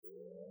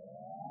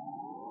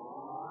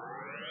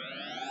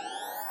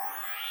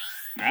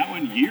That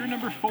one, year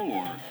number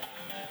 4.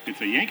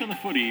 It's a Yank on the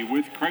Footy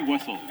with Craig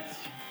Wessels.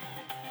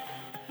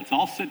 Let's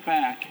all sit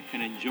back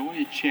and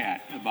enjoy a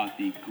chat about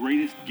the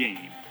greatest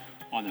game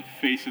on the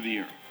face of the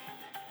earth.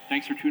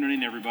 Thanks for tuning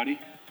in, everybody.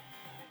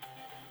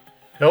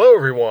 Hello,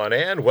 everyone,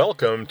 and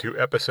welcome to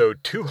episode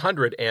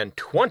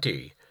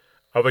 220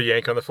 of A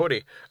Yank on the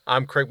Footy.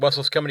 I'm Craig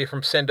Wessels, coming to you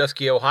from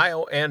Sandusky,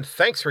 Ohio, and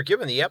thanks for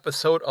giving the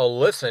episode a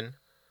listen.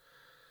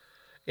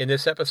 In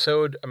this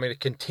episode, I'm going to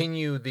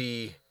continue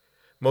the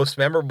most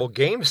memorable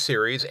game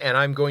series, and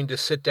I'm going to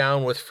sit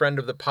down with friend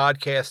of the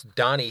podcast,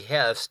 Donnie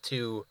Hess,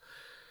 to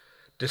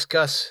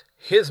discuss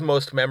his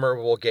most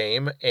memorable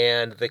game.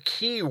 And the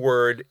key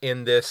word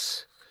in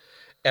this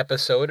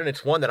episode, and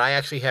it's one that I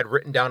actually had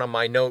written down on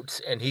my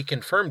notes, and he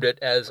confirmed it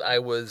as I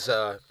was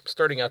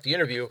starting out the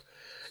interview,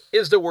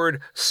 is the word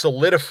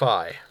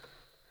solidify.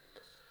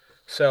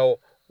 So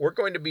we're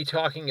going to be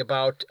talking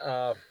about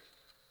a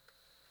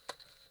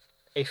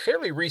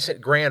fairly recent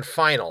grand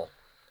final,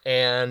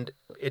 and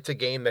it's a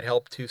game that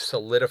helped to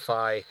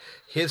solidify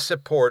his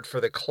support for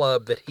the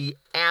club that he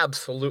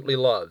absolutely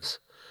loves.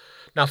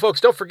 Now, folks,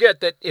 don't forget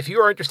that if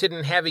you are interested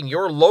in having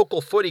your local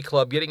footy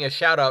club getting a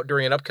shout-out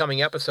during an upcoming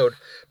episode,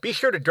 be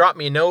sure to drop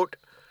me a note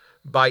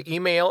by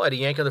email at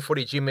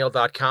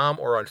yankonthefooty@gmail.com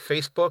or on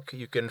Facebook.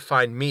 You can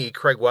find me,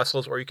 Craig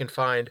Wessels, or you can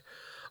find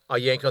a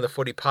Yank on the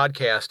Footy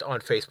podcast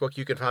on Facebook.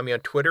 You can find me on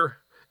Twitter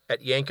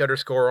at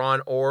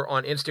Yank_on or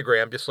on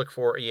Instagram. Just look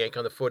for a Yank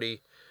on the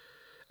Footy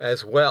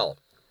as well.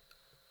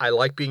 I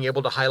like being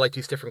able to highlight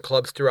these different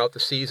clubs throughout the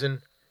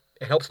season.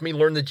 It helps me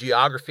learn the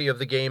geography of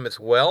the game as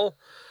well.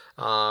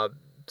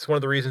 It's one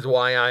of the reasons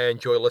why I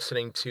enjoy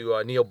listening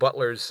to Neil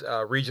Butler's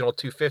Regional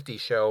 250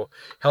 show.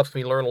 Helps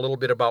me learn a little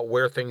bit about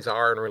where things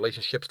are in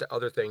relationships to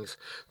other things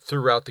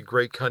throughout the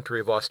great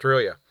country of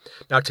Australia.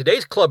 Now,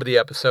 today's club of the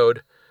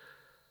episode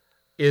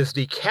is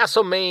the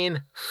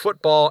Castlemaine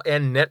Football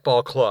and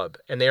Netball Club,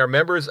 and they are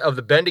members of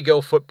the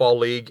Bendigo Football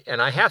League.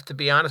 And I have to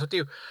be honest with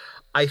you,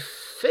 I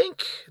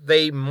think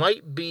they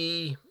might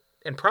be,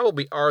 and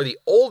probably are, the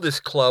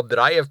oldest club that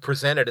I have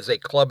presented as a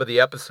club of the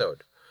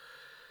episode.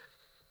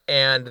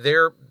 And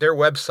their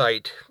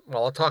website,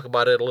 well, I'll talk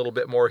about it a little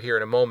bit more here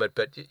in a moment,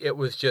 but it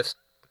was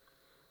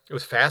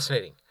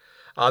fascinating.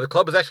 The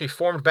club was actually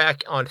formed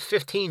back on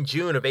 15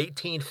 June of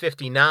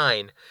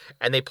 1859,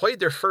 and they played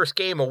their first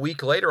game a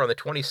week later on the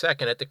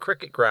 22nd at the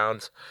cricket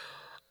grounds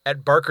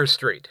at Barker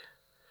Street.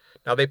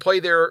 Now, they play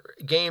their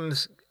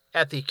games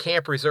at the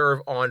Camp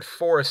Reserve on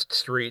Forest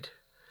Street,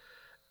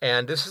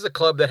 and this is a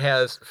club that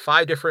has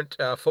 5 different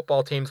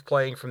football teams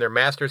playing, from their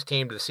Masters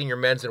team to the senior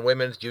men's and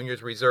women's,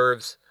 juniors,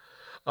 reserves,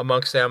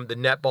 amongst them, the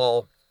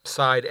netball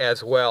side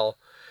as well.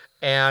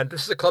 And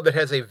this is a club that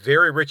has a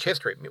very rich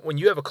history. When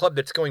you have a club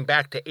that's going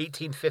back to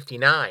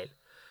 1859,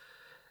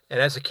 and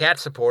as a Cat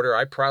supporter,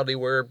 I proudly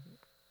wear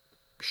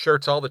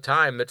shirts all the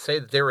time that say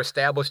that they were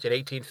established in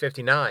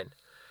 1859.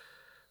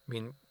 I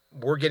mean,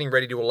 we're getting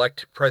ready to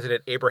elect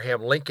President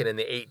Abraham Lincoln in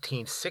the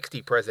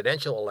 1860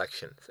 presidential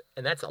election,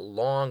 and that's a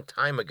long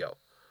time ago.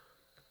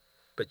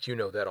 But you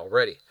know that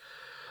already.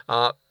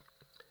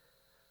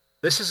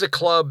 This is a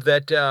club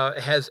that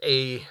has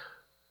a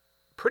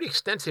pretty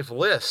extensive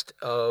list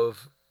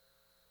of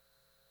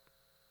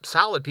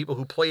solid people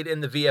who played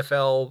in the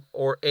VFL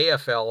or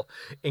AFL,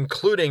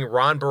 including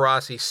Ron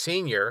Barassi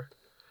Sr.,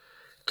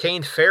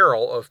 Kane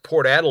Farrell of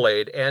Port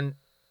Adelaide, and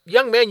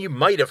young man you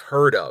might have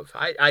heard of.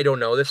 I don't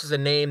know. This is a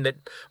name that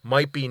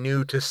might be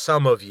new to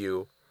some of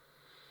you.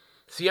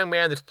 It's a young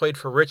man that's played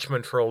for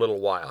Richmond for a little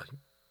while.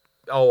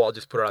 Oh, I'll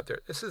just put it out there.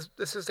 This is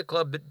the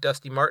club that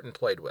Dusty Martin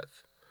played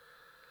with.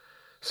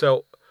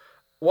 So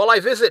while I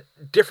visit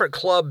different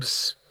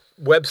clubs'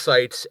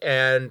 websites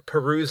and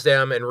peruse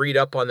them and read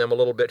up on them a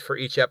little bit for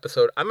each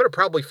episode, I'm going to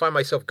probably find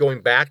myself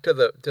going back to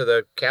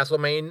the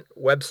Castlemaine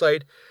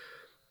website,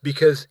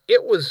 because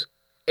it was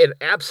an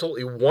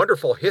absolutely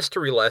wonderful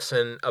history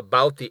lesson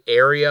about the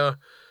area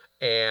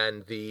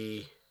and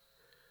the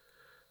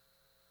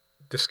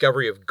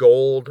discovery of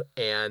gold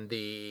and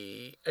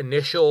the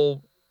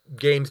initial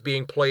games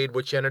being played,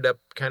 which ended up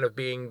kind of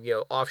being,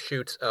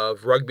 offshoots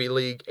of rugby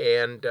league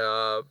and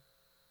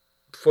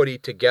footy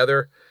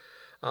together.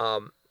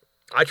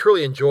 I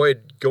truly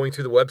enjoyed going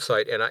through the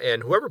website,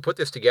 and whoever put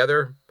this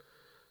together,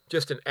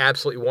 just an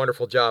absolutely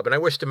wonderful job. And I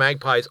wish the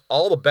Magpies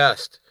all the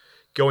best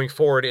going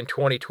forward in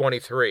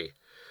 2023.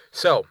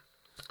 So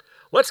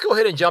let's go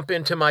ahead and jump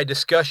into my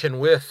discussion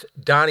with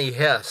Donnie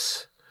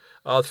Hess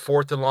of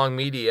Fourth and Long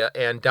Media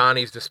and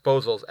Donnie's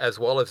Disposals, as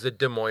well as the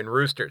Des Moines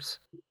Roosters.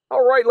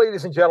 All right,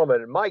 ladies and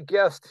gentlemen, my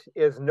guest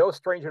is no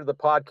stranger to the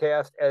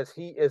podcast, as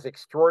he is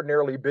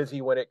extraordinarily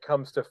busy when it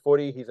comes to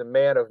footy. He's a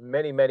man of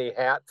many, many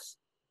hats.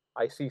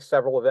 I see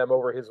several of them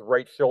over his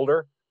right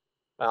shoulder.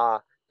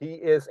 He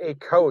is a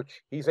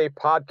coach. He's a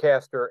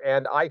podcaster,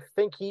 and I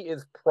think he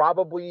is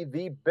probably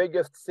the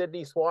biggest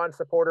Sydney Swan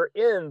supporter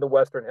in the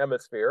Western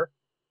Hemisphere.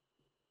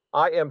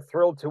 I am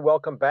thrilled to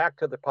welcome back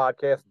to the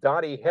podcast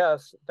Donnie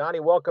Hess.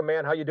 Donnie, welcome,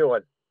 man. How you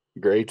doing?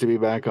 Great to be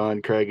back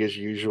on, Craig, as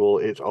usual.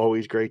 It's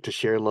always great to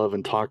share love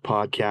and talk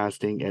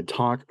podcasting and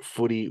talk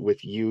footy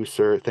with you,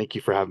 sir. Thank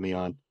you for having me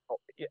on.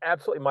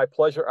 absolutely my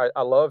pleasure.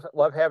 I love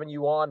having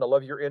you on. I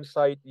love your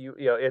insight.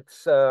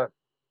 It's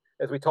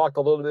as we talked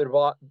a little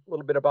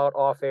bit about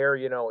off air.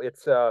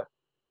 It's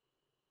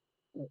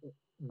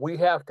we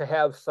have to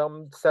have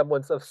some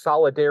semblance of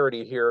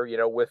solidarity here.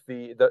 With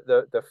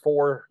the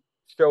four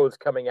shows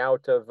coming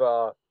out of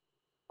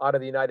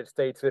the United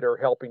States that are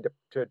helping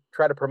to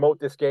try to promote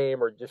this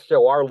game or just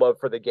show our love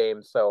for the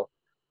game. So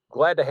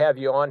glad to have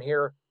you on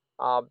here.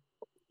 Um,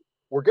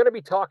 we're going to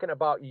be talking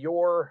about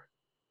your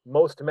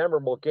most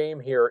memorable game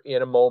here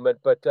in a moment.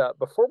 But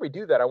before we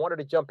do that, I wanted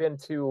to jump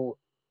into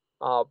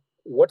uh,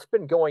 what's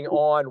been going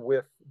on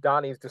with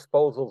Donnie's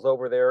disposals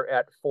over there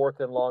at Fourth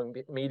and Long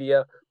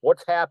Media.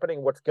 What's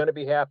happening? What's going to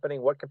be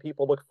happening? What can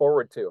people look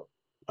forward to?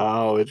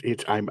 Oh,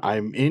 it's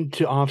I'm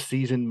into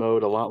off-season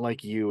mode a lot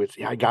like you. It's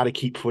I gotta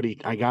keep footy.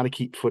 I gotta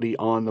keep footy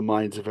on the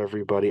minds of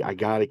everybody. I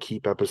gotta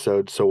keep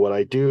episodes. So what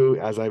I do,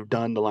 as I've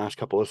done the last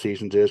couple of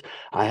seasons, is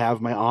I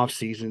have my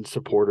off-season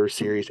supporter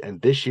series, and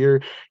this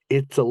year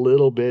it's a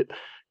little bit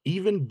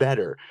even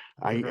better.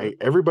 Mhm.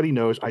 Everybody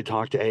knows I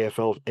talk to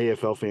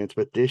AFL fans,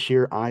 but this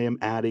year I am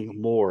adding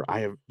more.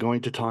 I am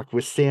going to talk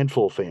with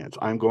Sandful fans.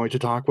 I'm going to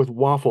talk with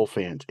Waffle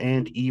fans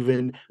and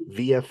even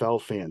VFL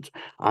fans.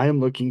 I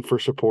am looking for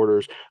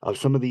supporters of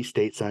some of these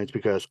state sides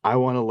because I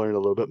want to learn a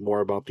little bit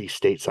more about these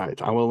state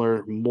sides. I want to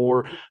learn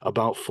more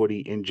about footy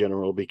in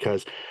general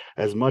because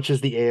as much as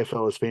the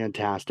AFL is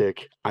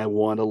fantastic, I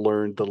want to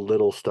learn the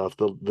little stuff,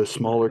 the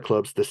smaller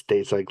clubs, the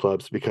stateside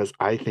clubs, because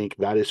I think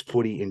that is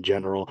footy in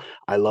general.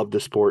 I love the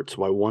sport,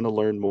 so I want to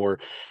learn more.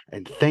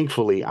 And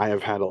thankfully, I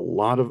have had a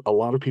lot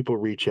of people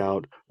reach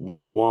out,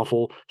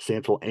 Waffle,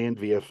 Sandful, and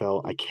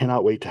VFL. I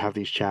cannot wait to have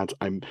these chats.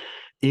 I'm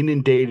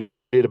inundated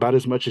about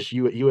as much as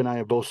you and I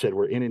have both said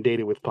we're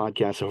inundated with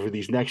podcasts over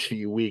these next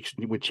few weeks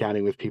with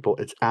chatting with people.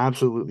 It's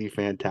absolutely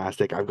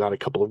fantastic. I've got a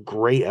couple of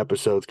great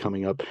episodes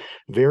coming up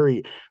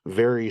very,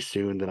 very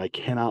soon that I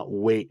cannot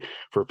wait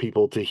for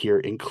people to hear,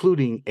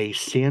 including a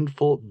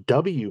Sandful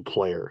W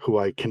player who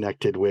I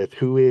connected with,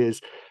 who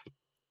is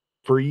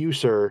for you,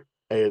 sir,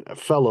 a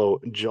fellow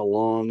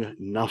Geelong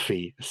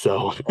Nuffy.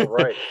 So All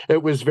right.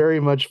 it was very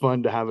much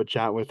fun to have a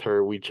chat with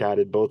her. We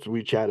chatted both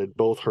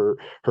her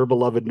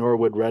beloved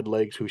Norwood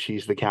Redlegs, who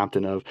she's the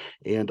captain of,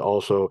 and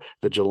also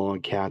the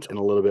Geelong Cats, and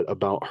a little bit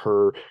about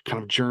her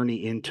kind of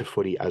journey into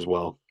footy as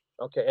well.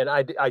 Okay, and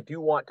I do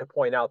want to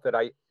point out that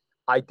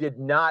I did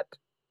not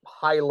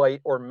highlight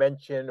or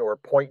mention or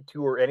point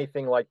to or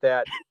anything like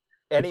that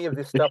any of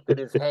the stuff that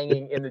is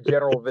hanging in the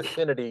general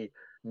vicinity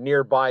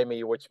nearby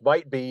me, which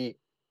might be,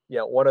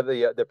 one of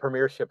the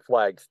premiership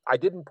flags. I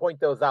didn't point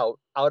those out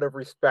of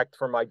respect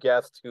for my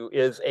guest, who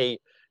is a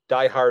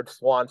diehard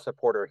Swan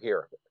supporter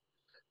here,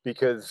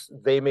 because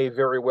they may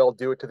very well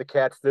do it to the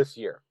Cats this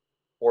year,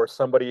 or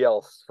somebody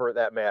else for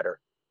that matter.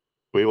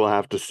 We will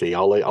have to see.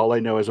 All I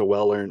know is a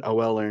well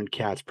earned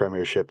Cats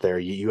premiership there.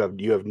 You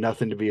have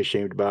nothing to be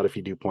ashamed about if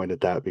you do point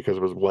at that because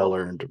it was well Well,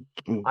 earned,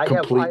 I have I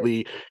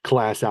completely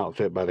class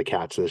outfit by the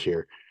Cats this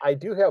year. I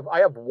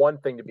have one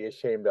thing to be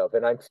ashamed of,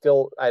 and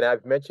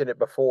I've mentioned it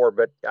before,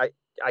 but I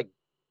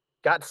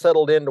got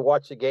settled in to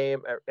watch the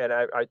game, and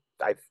I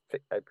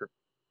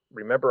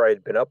remember I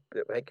had been up.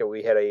 I think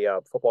we had a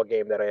football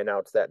game that I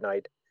announced that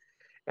night,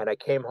 and I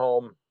came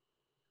home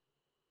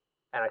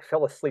and I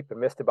fell asleep and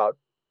missed about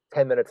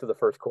 10 minutes of the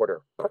first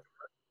quarter,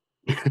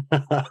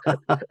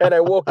 and I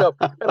woke up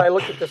and I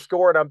looked at the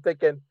score and I'm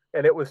thinking,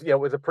 and it was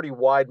a pretty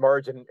wide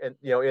margin, and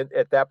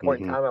at that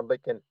point in Hmm. time I'm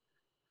thinking,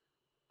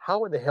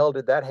 how in the hell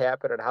did that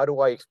happen, and how do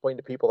I explain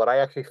to people that I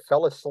actually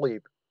fell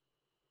asleep?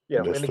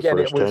 Missed And the again,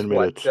 it first was 10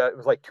 minutes. it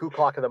was like 2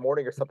 o'clock in the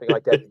morning or something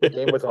like that. The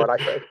game was on.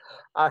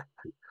 I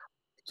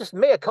just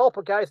mea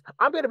culpa, guys.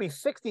 I'm going to be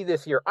 60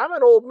 this year. I'm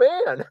an old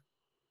man.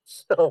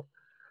 So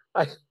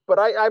but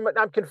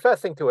I'm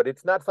confessing to it.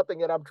 It's not something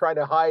that I'm trying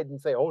to hide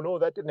and say, oh no,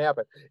 that didn't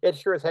happen. It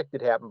sure as heck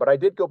did happen. But I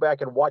did go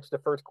back and watch the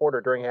first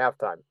quarter during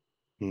halftime.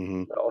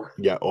 Hmm. So,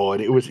 Yeah. Oh,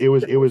 and it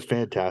was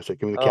fantastic.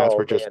 I mean, the Cats oh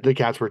were just man, the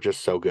Cats were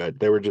just so good.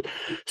 They were just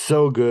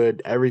so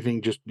good.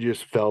 Everything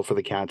just fell for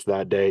the Cats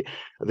that day.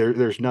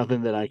 There's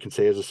nothing that I can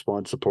say as a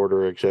Swan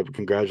supporter except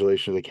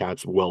congratulations to the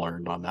Cats. Well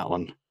earned on that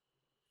one.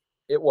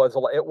 it was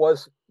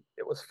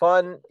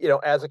fun,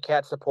 as a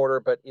cat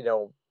supporter. But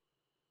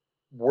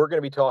we're going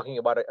to be talking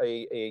about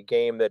a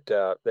game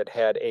that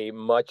had a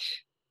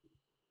much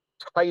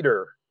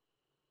tighter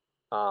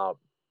uh,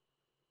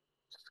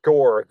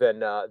 score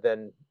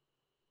than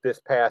this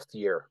past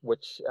year.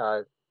 Which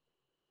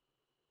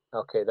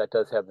okay, that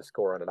does have the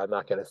score on it. I'm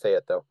not going to say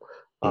it though,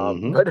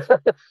 Hmm. but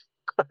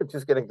I'm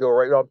just going to go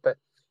right on. But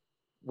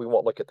we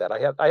won't look at that. I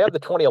have the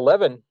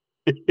 2011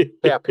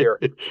 cap here.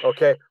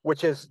 Okay,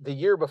 which is the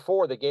year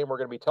before the game we're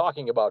going to be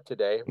talking about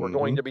today. We're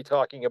going Hmm. to be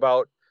talking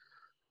about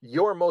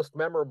your most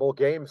memorable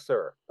game,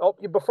 sir. Oh,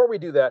 before we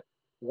do that,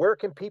 where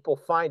can people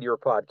find your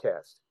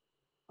podcast?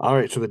 All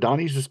right, so the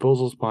Donnie's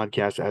Disposals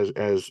podcast,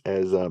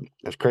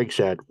 as Craig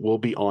said, will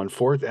be on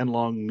Fourth and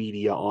Long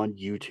Media on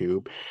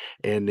YouTube,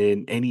 and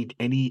then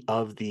any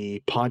of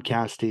the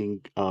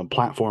podcasting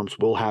platforms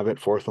will have it,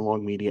 Fourth and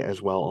Long Media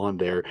as well on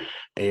there.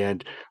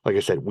 And like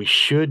I said, we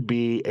should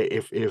be,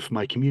 if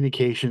my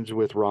communications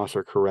with Ross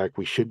are correct,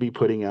 we should be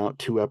putting out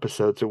 2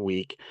 episodes a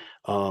week,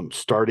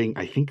 starting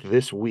I think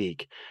this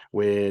week.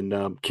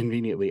 When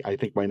conveniently, I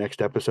think my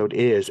next episode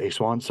is a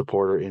Swan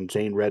supporter in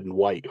Zane Red and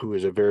White, who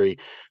is a very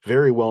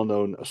well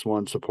known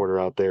Swan supporter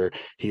out there.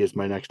 He is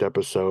my next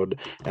episode,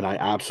 and I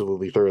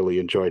absolutely thoroughly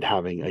enjoyed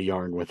having a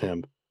yarn with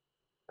him.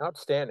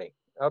 Outstanding,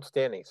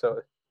 outstanding. So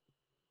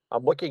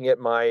I'm looking at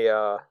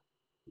my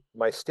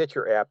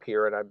Stitcher app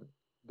here, and I'm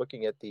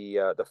looking at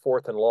the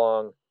Fourth and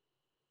Long,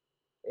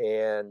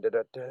 and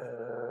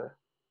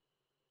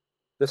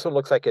this one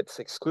looks like it's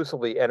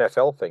exclusively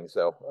NFL things,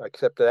 though,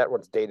 except that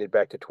one's dated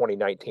back to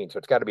 2019, so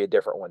it's got to be a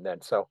different one then.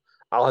 So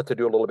I'll have to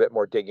do a little bit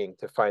more digging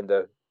to find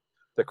the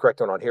correct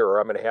one on here, or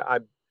I'm gonna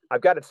have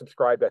I've got it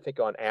subscribed, I think,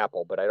 on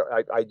Apple, but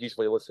I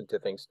usually listen to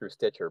things through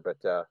Stitcher, but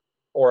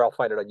or I'll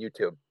find it on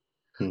YouTube.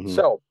 Mm-hmm.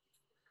 So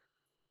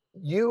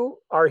you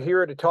are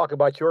here to talk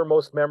about your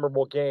most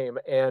memorable game,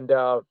 and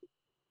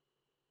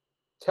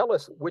tell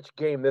us which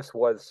game this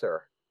was,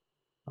 sir.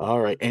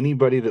 All right.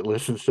 Anybody that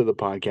listens to the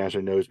podcast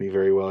or knows me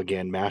very well,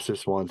 again, massive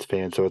Swans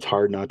fan, so it's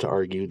hard not to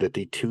argue that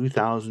the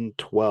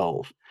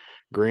 2012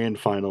 grand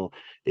final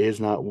is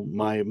not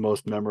my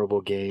most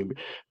memorable game,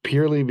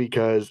 purely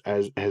because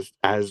as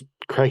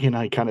Craig and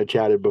I kind of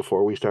chatted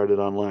before we started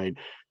online,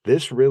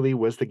 this really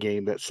was the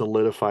game that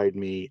solidified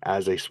me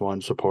as a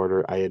Swan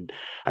supporter.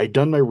 I'd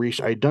done my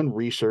research. I'd done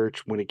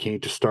research when it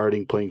came to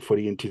starting playing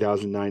footy in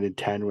 2009 and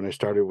 10 when I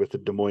started with the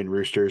Des Moines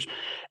Roosters,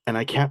 and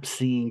I kept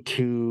seeing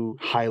two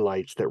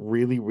highlights that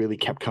really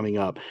kept coming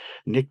up.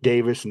 Nick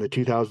Davis in the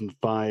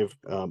 2005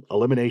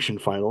 elimination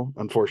final,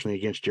 unfortunately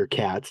against your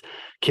Cats,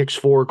 kicks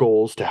 4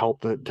 goals to help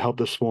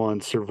the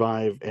Swans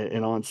survive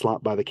an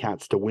onslaught by the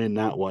Cats to win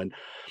that one.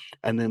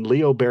 And then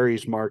Leo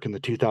Barry's mark in the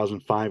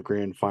 2005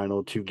 grand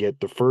final to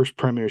get the first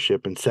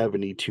premiership in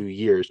 72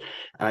 years.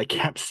 And I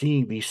kept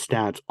seeing these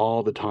stats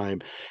all the time.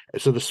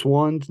 So the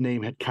Swans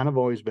name had kind of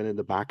always been in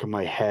the back of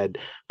my head,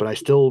 but I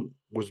still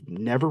was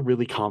never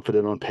really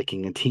confident on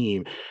picking a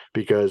team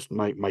because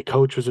my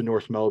coach was a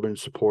North Melbourne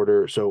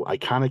supporter. So I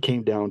kind of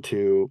came down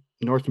to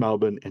North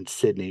Melbourne and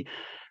Sydney.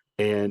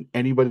 And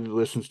anybody that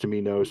listens to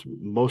me knows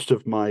most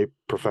of my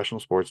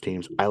professional sports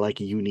teams, I like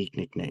unique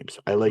nicknames.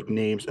 I like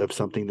names of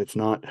something that's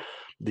not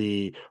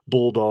the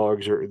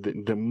Bulldogs or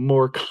the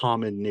more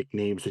common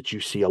nicknames that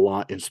you see a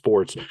lot in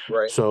sports.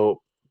 Right.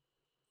 So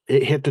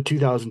it hit the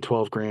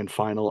 2012 grand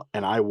final,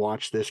 and I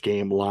watched this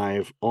game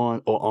live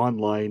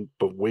online,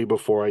 but way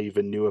before I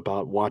even knew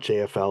about Watch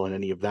AFL and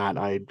any of that.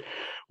 I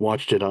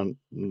watched it on,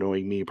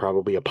 knowing me,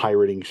 probably a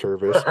pirating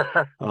service.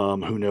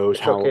 Who knows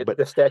It's how, okay. but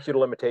The statute of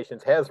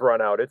limitations has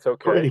run out. It's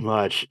okay. pretty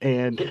much.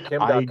 And I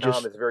Kim.com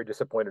just, is very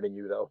disappointed in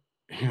you, though.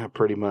 yeah,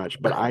 pretty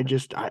much. But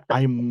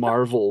I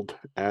marveled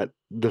at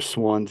the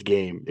Swans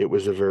game. It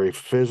was a very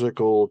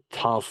physical,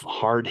 tough,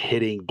 hard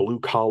hitting, blue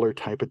collar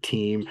type of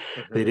team.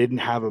 They Mm-hmm. didn't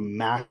have a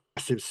massive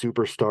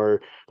superstar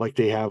like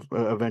they have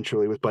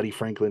eventually with Buddy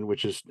Franklin,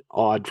 which is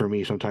odd for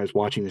me sometimes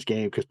watching this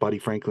game because Buddy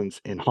Franklin's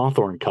in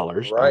Hawthorn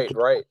colors at Right, the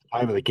right.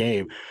 time of the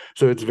game.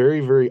 So it's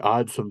very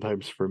odd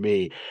sometimes for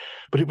me.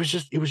 But it was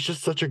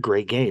just such a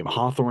great game.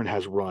 Hawthorn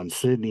has runs,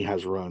 Sydney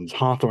has runs,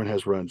 Hawthorn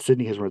has runs,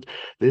 Sydney has runs.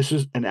 This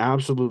is an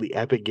absolutely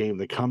epic game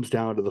that comes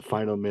down to the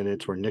final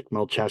minutes where Nick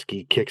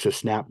Melcheski kicks a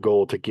snap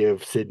goal to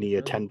give Sydney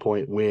a Mm-hmm.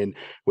 10-point win,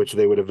 which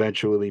they would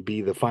eventually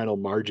be the final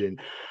margin.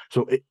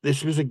 So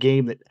this was a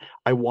game that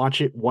I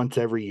watch it once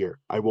every year.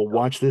 I will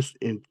watch this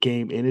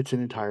game in its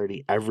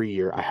entirety every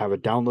year. I have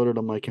it downloaded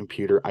on my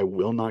computer. I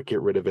will not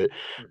get rid of it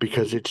Mm-hmm.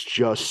 because it's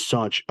just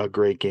such a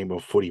great game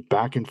of footy,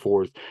 back and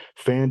forth,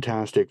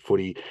 fantastic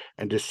footy,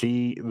 and to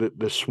see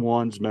the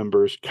Swans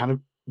members kind of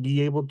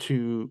be able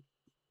to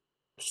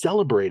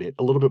celebrate it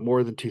a little bit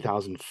more than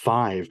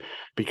 2005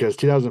 because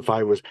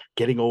 2005 was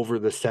getting over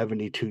the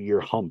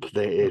 72-year hump. It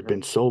had Mm-hmm.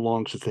 been so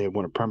long since they had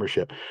won a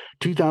premiership.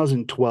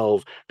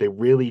 2012, they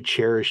really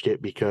cherished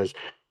it because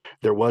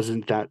there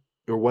wasn't that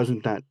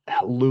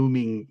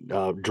looming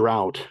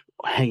drought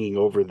hanging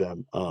over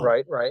them.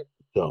 Right, right.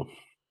 So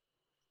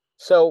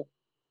So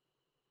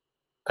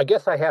I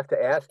guess I have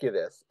to ask you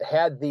this.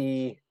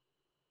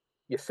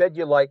 You said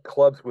you like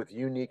clubs with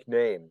unique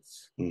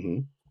names.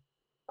 mhm.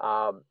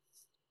 Um,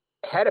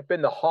 had it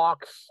been the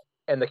Hawks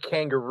and the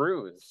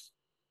Kangaroos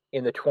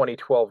in the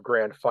 2012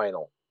 grand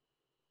final,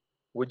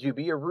 would you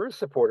be a Roos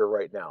supporter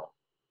right now?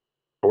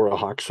 Or a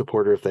Hawks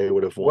supporter if they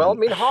would have Well, I won.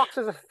 mean, Hawks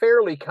is a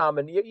fairly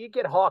common. You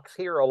get Hawks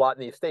here a lot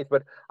in these states,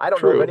 but I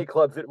don't know of True. any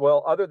clubs that,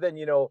 well, other than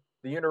the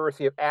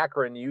University of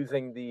Akron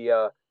using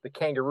the the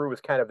kangaroo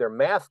was kind of their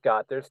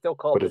mascot, they're still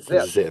called But the it's the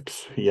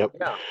Zips. Zips. Yep.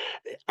 Yeah,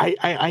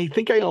 I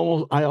think I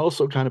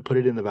also kind of put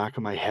it in the back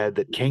of my head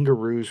that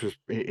Kangaroos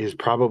is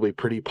probably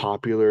pretty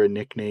popular a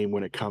nickname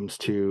when it comes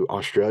to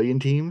Australian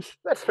teams.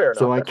 that's fair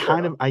So enough. That's fair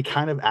enough. I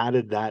kind of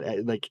added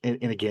that like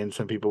and again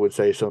some people would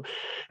say so.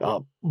 uh,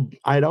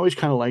 I'd always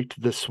kind of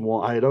liked the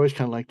Swan. I had always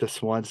kind of liked the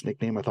Swans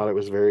nickname. I thought it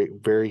was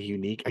very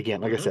unique.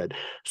 Again, like I Hmm. said,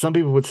 some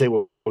people would say,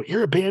 well,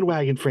 you're a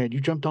bandwagon fan.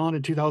 You jumped on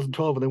in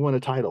 2012 and they won a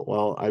title.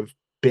 Well, I've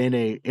been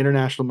a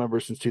international member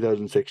since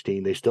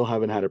 2016. They still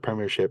haven't had a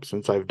premiership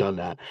since I've done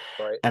that.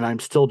 Right, And I'm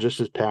still just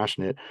as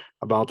passionate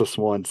about the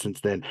Swans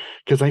since then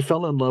because I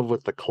fell in love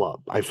with the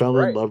club. I fell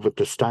in right. love with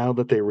the style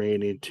that they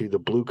ran into, the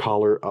blue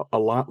collar, a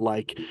lot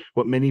like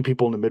what many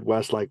people in the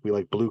Midwest like. We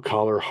like blue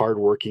collar,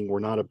 hardworking. We're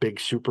not a big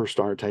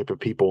superstar type of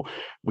people.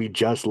 We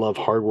just love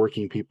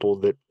hardworking people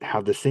that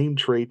have the same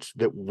traits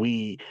that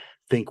we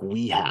think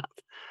we have.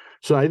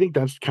 So I think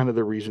that's kind of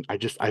the reason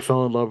I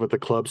fell in love with the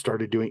club,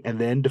 started doing, and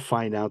then to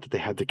find out that they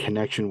had the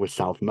connection with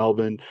South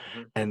Melbourne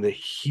Hmm. and the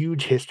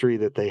huge history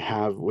that they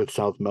have with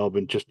South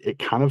Melbourne, just it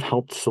kind of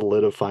helped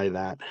solidify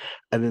that.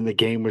 And then the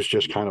game was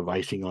just kind of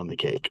icing on the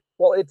cake.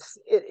 Well,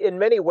 in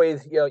many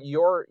ways,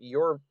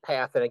 your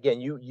path, and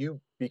again, you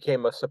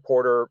became a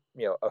supporter,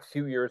 a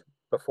few years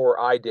before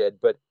I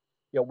did, but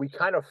we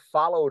kind of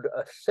followed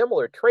a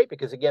similar trait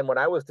because again, when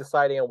I was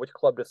deciding on which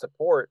club to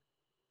support,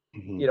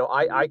 Hmm.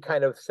 I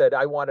kind of said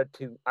I wanted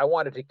to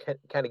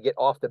kind of get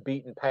off the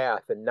beaten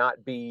path and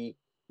not be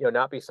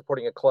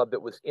supporting a club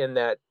that was in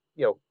that,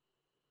 you know,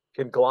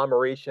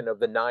 conglomeration of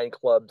the nine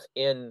clubs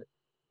in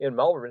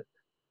Melbourne.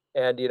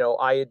 And you know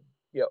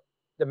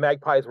the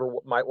Magpies were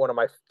one of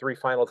my three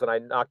finals, and I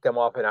knocked them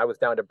off, and I was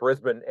down to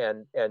Brisbane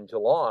and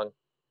Geelong.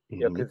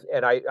 Hmm. Because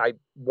I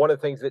one of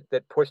the things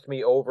that pushed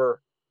me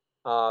over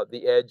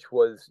the edge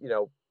was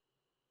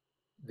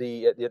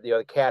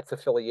the Cats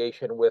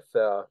affiliation with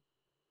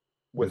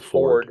With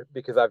Ford. Ford,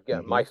 because I've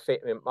got Hmm.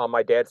 on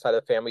my dad's side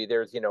of the family,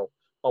 there's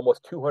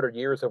almost 200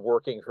 years of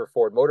working for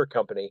Ford Motor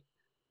Company,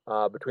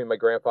 between my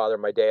grandfather,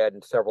 my dad,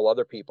 and several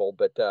other people.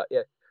 But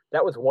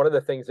that was one of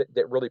the things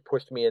that really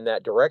pushed me in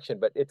that direction.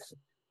 But it's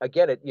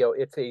again,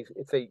 it's a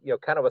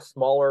kind of a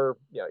smaller,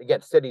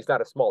 again, Sydney's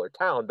not a smaller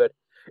town, but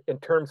in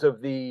terms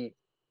of the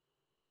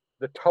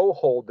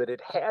toehold that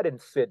it had in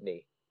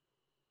Sydney,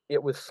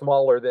 it was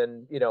smaller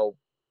than the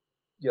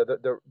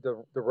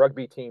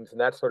rugby teams and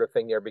that sort of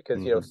thing there,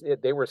 because Hmm.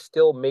 they were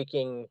still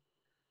making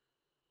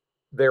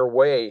their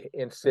way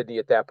in Sydney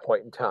at that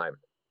point in time.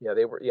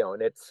 They were,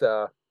 and it's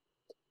so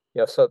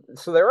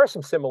there are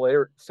some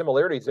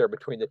similarities there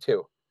between the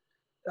two.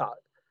 Uh,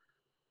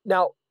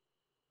 Now,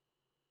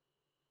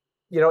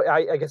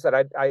 like I said,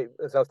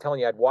 as I was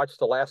telling you, I'd watched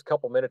the last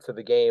couple minutes of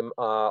the game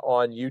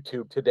on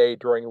YouTube today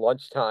during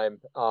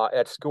lunchtime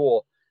at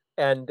school,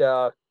 and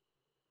it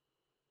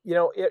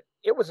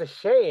was a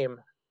shame,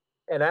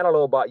 and I don't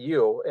know about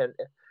you,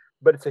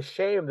 but it's a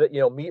shame that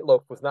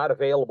Meatloaf was not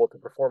available to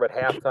perform at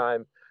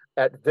halftime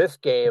at this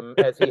game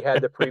as he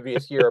had the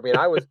previous year. I mean,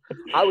 I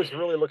was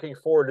really looking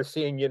forward to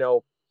seeing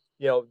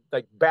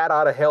like Bat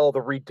Out of Hell,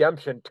 the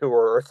Redemption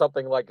Tour or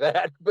something like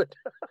that. But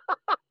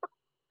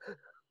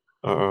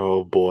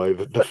Oh boy,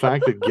 the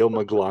fact that Gil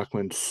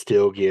McLaughlin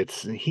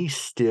he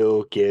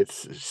still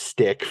gets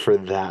stick for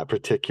that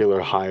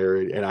particular hire,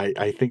 and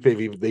I think they've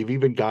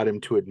even got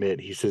him to admit,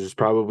 he says it's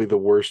probably the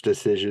worst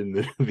decision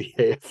that the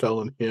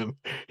AFL and him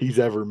he's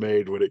ever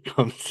made when it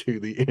comes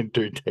to the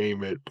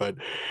entertainment. But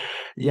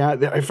yeah,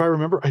 if I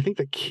remember, I think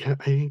the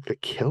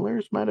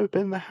Killers might have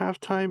been the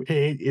halftime.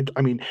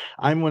 I mean,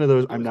 I'm one of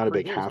those. I'm not a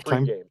big he was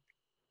halftime. pregame.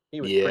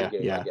 He was Yeah,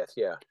 pregame, I yeah. guess.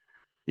 Yeah.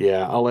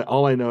 Yeah,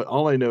 all I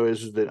know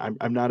is that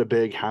I'm not a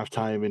big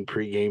halftime and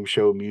pregame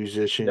show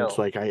musician. It's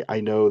No. like I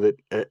know that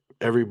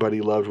everybody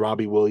loved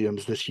Robbie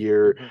Williams this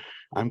year. Hmm.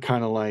 I'm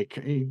kind of like,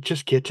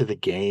 just get to the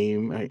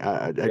game.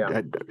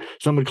 Yeah.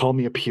 Someone called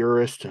me a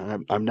purist.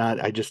 I'm not.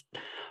 I just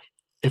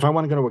if I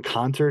want to go to a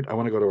concert, I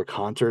want to go to a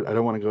concert. I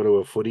don't want to go to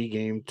a footy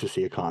game to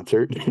see a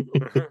concert. Hmm.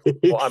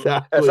 Well, I'm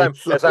as Exactly. I'm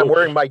as I'm So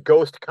wearing my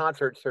Ghost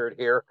concert shirt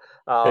here.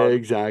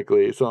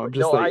 exactly. So I'm But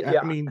just no, like,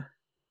 I mean,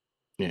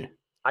 yeah.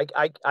 I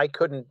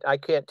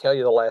can't tell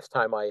you the last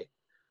time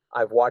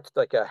I've watched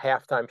like a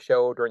halftime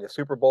show during the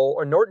Super Bowl,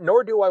 or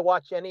nor do I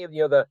watch any of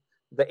the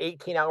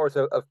 18 hours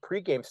of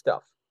pregame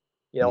stuff.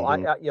 Hmm.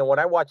 When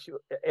I watch,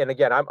 and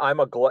again, I'm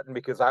a glutton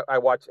because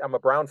I'm a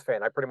Browns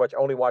fan. I pretty much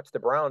only watch the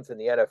Browns in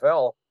the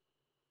NFL,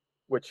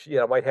 which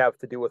might have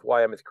to do with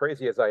why I'm as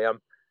crazy as I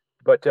am.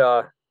 But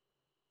I'll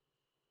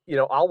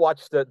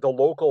watch the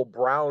local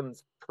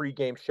Browns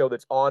pregame show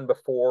that's on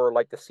before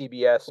like the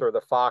CBS or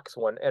the Fox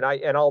one, and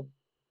I'll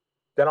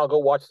go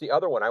watch the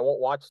other one. I won't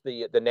watch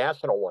the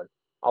national one.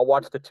 I'll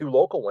watch the two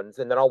local ones,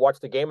 and then I'll watch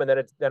the game, and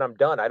then I'm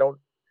done. I don't.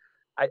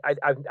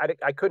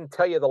 I couldn't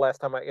tell you the last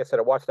time, like I said,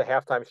 I watched the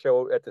halftime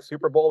show at the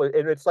Super Bowl,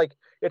 and it's like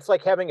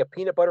having a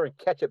peanut butter and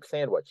ketchup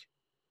sandwich.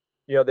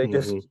 They Hmm.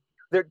 just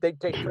they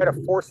try to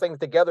force things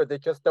together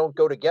that just don't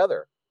go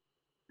together.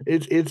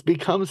 It's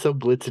become so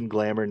glitz and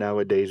glamour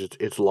nowadays.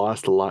 It's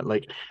lost a lot.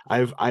 Like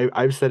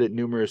I've said it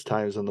numerous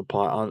times on the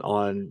pod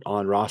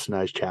on Ross and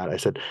I's chat. I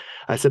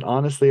said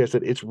honestly, I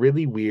said it's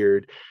really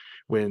weird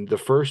when the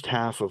first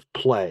half of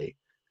play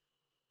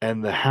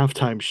and the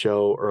halftime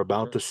show are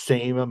about Mhm. the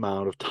same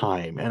amount of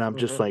time. And I'm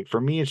just Mhm. like, for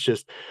me, it's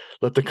just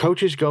let the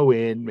coaches go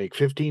in, make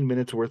 15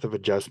 minutes worth of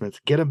adjustments,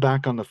 get them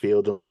back on the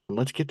field, and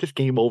let's get this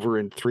game over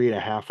in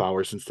 3.5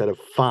 hours instead of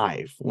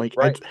five. Like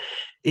Right.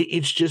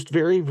 it's just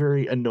very,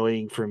 very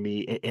annoying for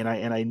me. And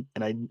I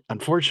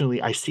unfortunately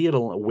I see it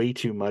way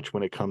too much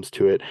when it comes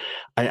to it.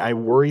 I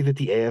worry that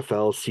the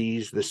AFL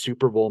sees the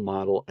Super Bowl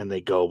model and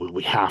they go, "Well,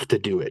 we have to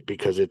do it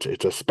because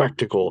it's a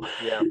spectacle."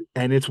 Yeah.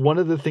 And it's one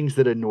of the things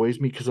that annoys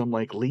me because I'm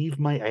like, leave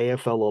my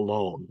AFL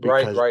alone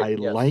Right. because Right. I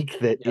Yes. like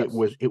that Yes.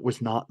 it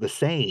was not the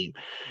same.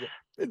 Yeah.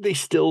 They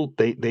still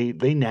they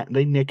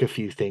nick a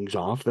few things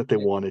off that they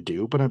You, want to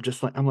do, but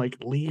I'm like,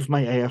 leave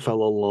my AFL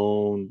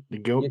alone. you,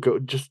 Go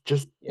just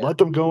yeah. let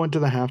them go into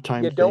the You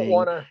halftime don't thing,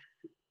 want to.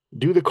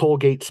 do the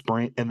Colgate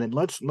sprint, and then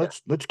Yeah.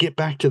 let's get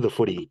back to the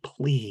footy,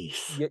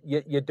 please.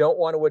 You don't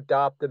want to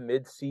adopt the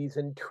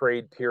mid-season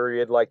trade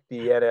period like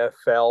the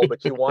NFL,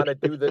 but you want to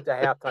do the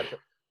halftime show.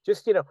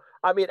 Just,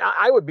 I mean,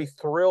 I would be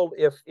thrilled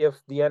if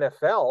the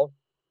NFL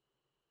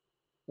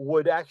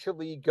would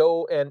actually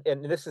go and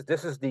this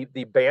is the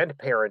band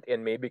parent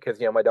in me because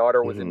my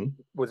daughter was in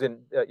Hmm. was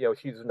in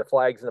she's in the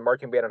flags and the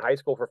marching band in high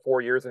school for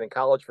 4 years and in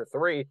college for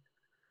three.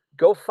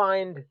 Go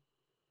find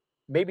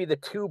maybe the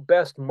two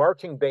best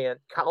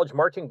college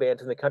marching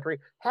bands in the country,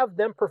 have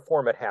them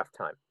perform at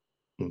halftime.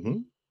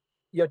 Hmm.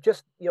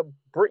 Just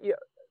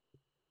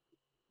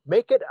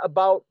make it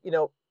about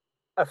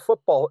a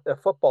football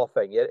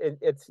thing.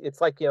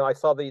 It's like I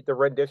saw the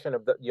rendition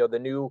of the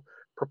new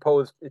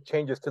proposed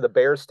changes to the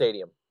Bears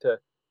Stadium to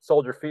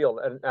Soldier Field,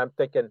 and I'm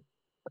thinking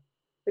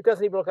it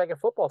doesn't even look like a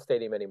football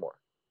stadium anymore.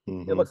 It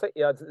Hmm. looks like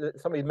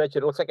somebody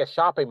mentioned it looks like a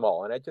shopping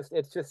mall, and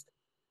it's just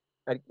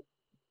I,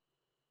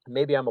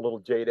 maybe I'm a little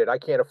jaded. I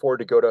can't afford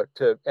to go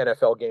to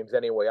NFL games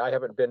anyway. I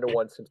haven't been to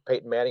one since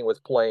Peyton Manning was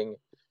playing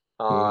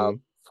uh, Hmm.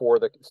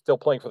 still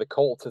playing for the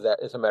Colts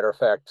as a matter of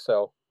fact.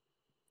 So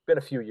it's been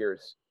a few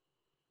years,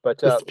 but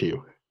Just a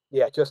few.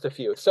 yeah, just a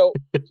few. So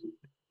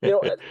you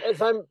know,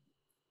 as I'm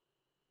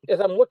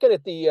looking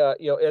at the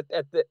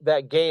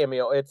that game,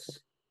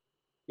 it's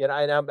and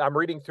I'm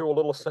reading through a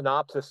little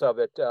synopsis of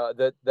it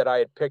that I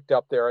had picked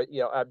up there.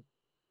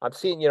 I'm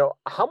seeing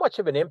how much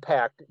of an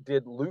impact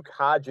did Luke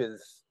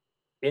Hodges'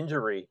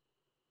 injury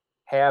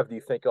have? Do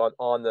you think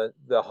on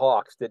the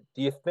Hawks? Do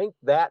you think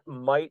that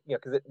might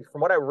because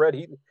from what I read,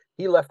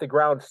 he left the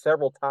ground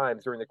several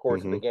times during the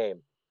course of Hmm. the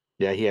game.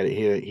 Yeah, he had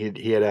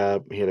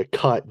a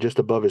cut just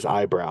above his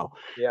eyebrow,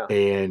 Yeah.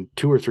 and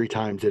two or three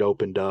times it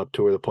opened up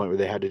to where the point where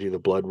they had to do the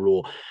blood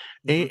rule.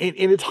 Hmm.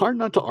 And it's hard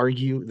not to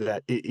argue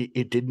that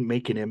it didn't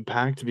make an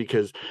impact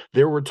because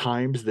there were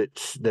times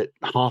that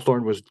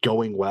Hawthorne was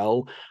going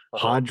well.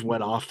 Uh-huh. Hodge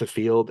went off the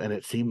field, and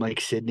it seemed like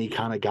Sydney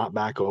kind of got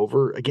back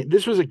over. Again,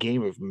 this was a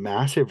game of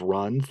massive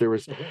runs. Hmm.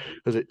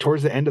 Was it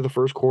towards the end of the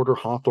first quarter,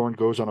 Hawthorne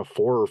goes on a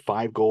 4 or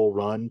 5 goal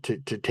run to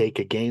take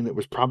a game that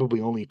was probably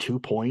only 2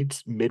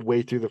 points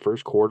midway through the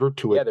first quarter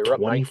to a Yeah, they were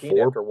up 19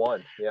 24. after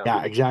one. Yeah.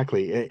 Yeah,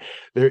 exactly.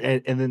 There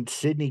and then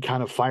Sydney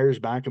kind of fires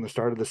back in the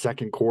start of the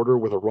second quarter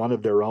with a run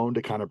of their own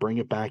to kind of bring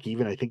it back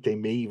even. I think they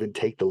may even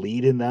take the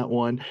lead in that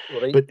one.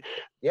 Well, But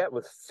yeah, it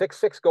was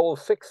six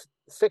goals,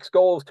 six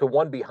goals to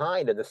one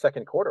behind in the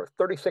second quarter,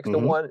 36 to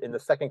mhm. one in the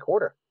second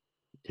quarter.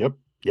 Yep.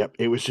 Yep.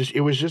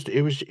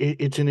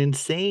 It's an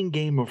insane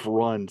game of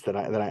runs that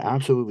I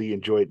absolutely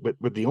enjoyed.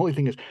 But the only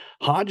thing is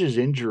Hodges'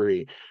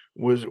 injury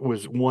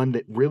was one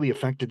that really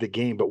affected the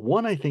game. But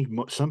one I think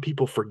some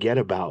people forget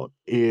about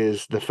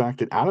is the fact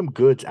that Adam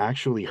Goods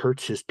actually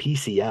hurts his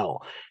PCL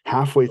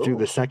halfway through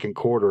the Oh, second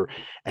quarter,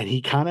 and he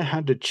kind of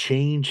had to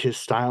change his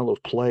style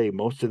of play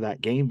most of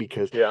that game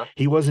because yeah.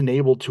 he wasn't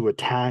able to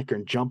attack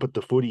and jump at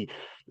the footy,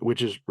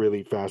 which is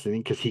really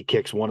fascinating because he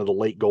kicks one of the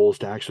late goals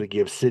to actually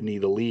give Sydney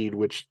the lead,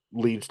 which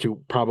leads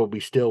to probably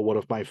still one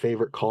of my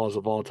favorite calls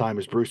of all time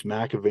is Bruce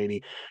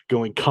McAvaney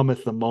going,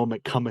 "Cometh the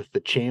moment, cometh the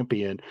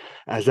champion,"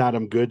 as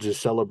Adam Goods is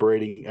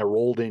celebrating a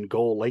rolled in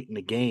goal late in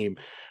the game.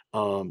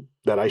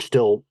 That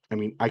I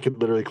mean, I could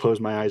literally close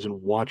my eyes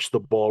and watch the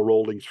ball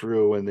rolling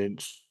through and then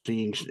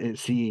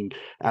seeing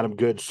Adam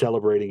Goods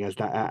celebrating as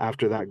that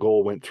after that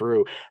goal went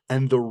through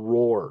and the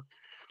roar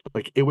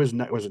like it was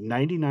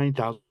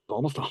 99,000,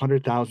 almost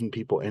 100,000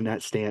 people in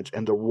that stance,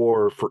 and the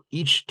roar for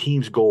each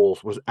team's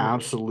goals was Hmm.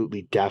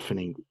 absolutely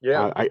deafening.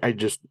 Yeah.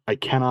 I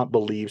cannot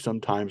believe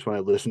sometimes when I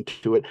listen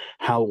to it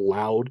how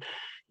loud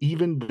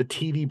even the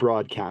TV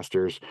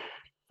broadcasters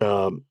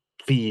um,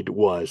 feed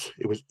was.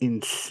 It was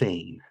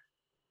insane.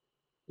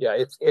 Yeah.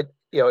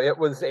 It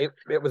was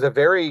a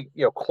very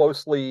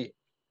closely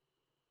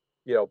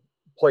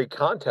played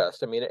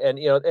contest. I mean,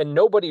 and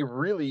nobody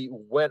really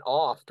went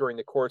off during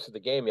the course of the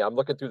game. Yeah, I'm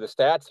looking through the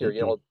stats here.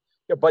 Mm-mm.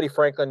 Buddy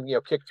Franklin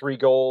kicked three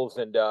goals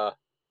and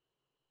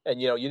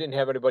you didn't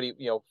have anybody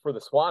for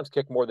the Swans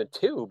kick more than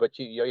two, but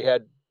you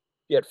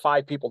had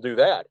five people do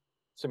that.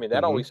 So I mean that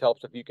Hmm. always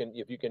helps if you can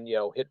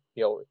hit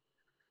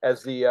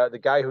as the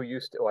guy who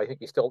used to, I think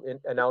he still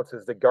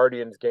announces the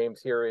Guardians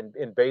games here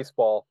in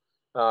baseball.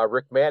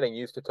 Rick Manning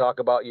used to talk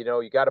about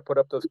you got to put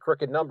up those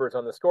crooked numbers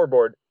on the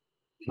scoreboard.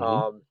 Hmm.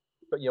 Um,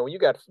 but when you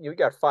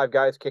got five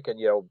guys kicking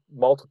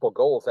multiple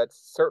goals,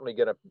 that's certainly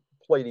going to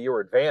play to your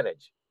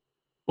advantage.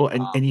 Well,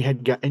 Uh,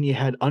 and you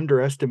had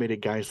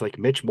underestimated guys like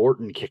Mitch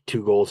Morton kicked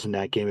 2 goals in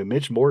that game, and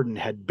Mitch Morton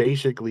had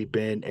basically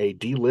been a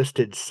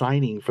delisted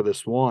signing for the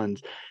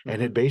Swans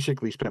and had mhm.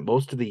 basically spent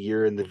most of the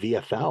year in the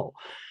VFL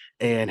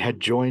and had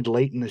joined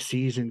late in the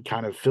season,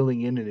 kind of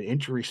filling in an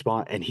injury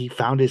spot, and he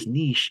found his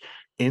niche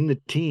in the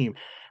team.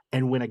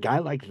 And when a guy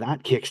like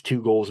that kicks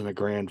 2 goals in a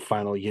grand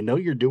final,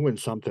 you're doing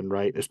something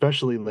right.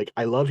 Especially like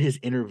I love his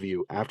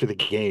interview after the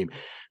game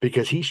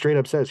because he straight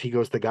up says, he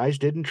goes, the guys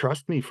didn't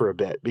trust me for a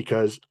bit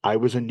because I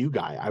was a new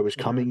guy. I was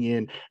Mhm. coming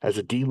in as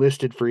a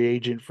delisted free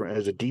agent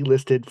as a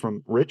delisted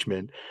from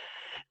Richmond,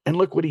 and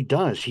look what he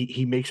does.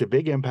 He makes a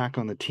big impact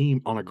on the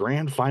team on a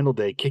grand final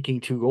day,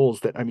 kicking 2 goals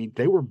that, I mean,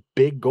 they were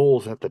big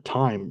goals at the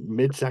time,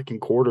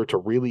 mid-second quarter, to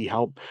really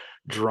help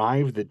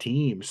drive the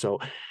team. So,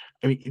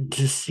 I mean,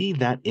 to see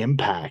that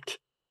impact,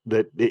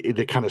 the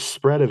kind of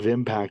spread of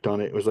impact on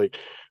it was like,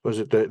 was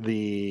it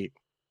the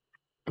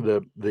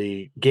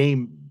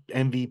game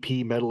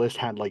MVP medalist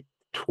had like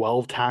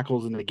 12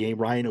 tackles in the game.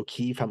 Ryan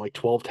O'Keefe had like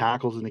 12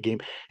 tackles in the game.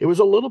 It was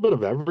a little bit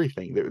of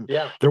everything.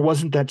 Yeah, There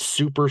wasn't that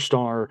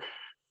superstar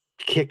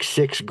kick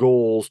 6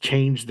 goals,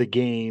 change the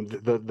game,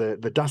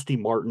 the Dusty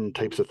Martin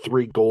types of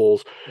 3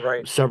 goals,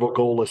 right. several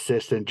goal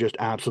assists, and just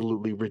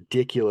absolutely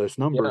ridiculous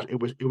numbers. Yeah,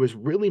 It was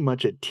really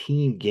much a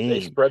team game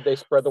they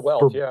spread the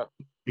wealth. for Yeah,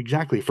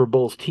 exactly for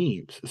both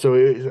teams. So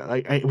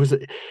it was,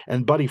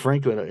 and Buddy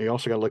Franklin. You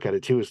also got to look at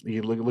it too. Is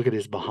you look at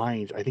his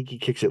behinds. I think he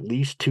kicks at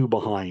least 2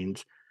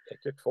 behinds. they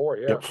kicked four.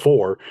 Yeah, Yeah,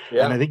 4, and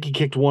yeah, I think he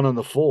kicked one on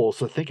the full.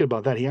 So thinking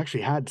about that, he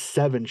actually had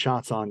 7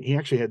 shots on. He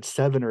actually had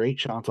 7 or 8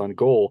 shots on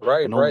goal,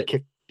 right, and only right.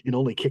 kicked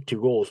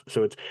 2 goals.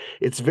 So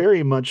it's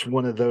very much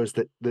one of those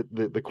that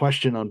the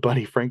question on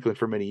Buddy Franklin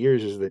for many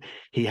years is that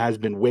he has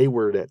been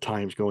wayward at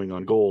times going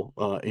on goal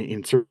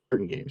in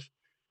certain games.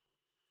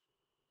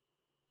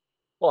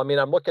 Well, I mean,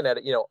 I'm looking at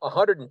it.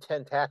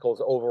 110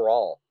 tackles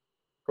overall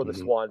for the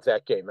Hmm. Swans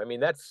that game. I mean,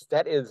 that's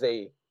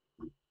a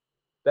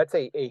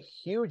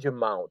huge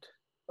amount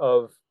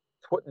of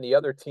putting the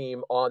other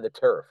team on the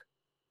turf.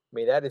 I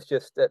mean, that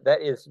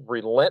is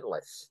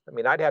relentless. I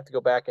mean, I'd have to go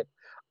back and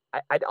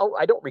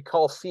I don't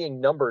recall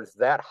seeing numbers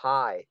that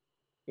high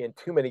in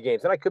too many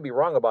games, and I could be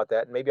wrong about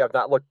that. And maybe I've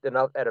not looked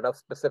enough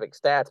specific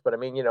stats, but I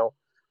mean,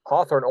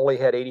 Hawthorne only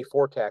had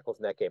 84 tackles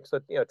in that game, so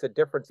it's a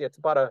difference. It's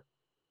about a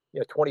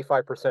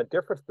 25%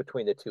 difference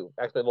between the two.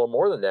 Actually, a little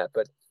more than that,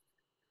 but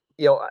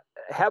you know,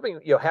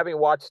 having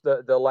watched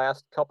the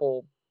last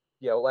couple,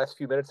 last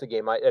few minutes of the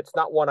game, it's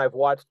not one I've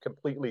watched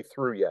completely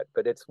through yet,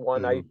 but it's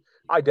one I Hmm.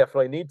 I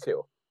definitely need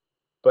to.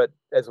 But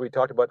as we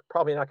talked about,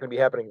 probably not going to be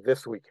happening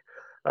this week,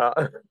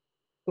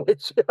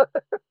 which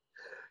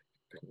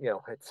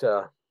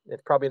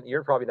it's probably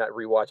you're probably not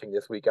rewatching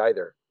this week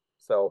either.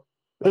 So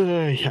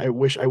I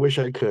wish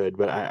I could,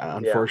 but I yeah,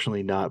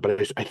 unfortunately not.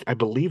 But I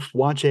believe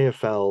Watch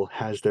AFL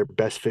has their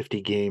best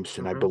 50 games,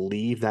 and I hmm,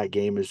 believe that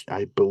game is,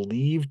 I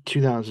believe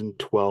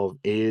 2012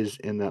 is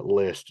in that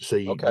list. So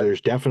okay,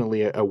 there's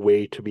definitely a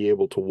way to be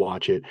able to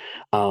watch it.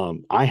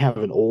 I have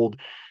an old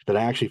that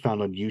I actually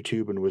found on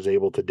YouTube and was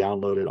able to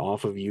download it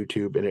off of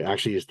YouTube, and it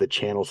actually is the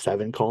Channel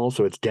 7 call.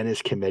 So it's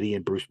Dennis Cometti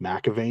and Bruce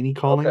McAvaney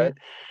calling okay, it.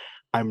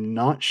 I'm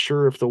not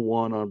sure if the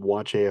one on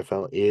Watch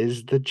AFL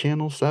is the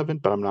Channel 7,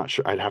 but I'm not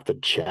sure. I'd have to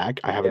check.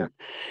 I yeah, haven't,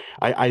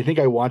 I think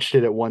I watched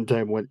it at one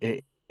time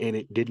and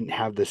it didn't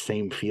have the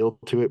same feel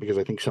to it because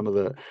I think some of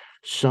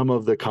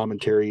the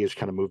commentary is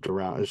kind of moved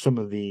around. Some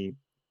of the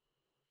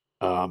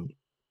um,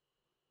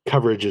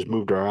 coverage is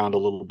moved around a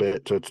little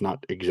bit, so it's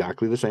not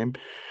exactly the same,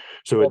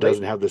 so well it they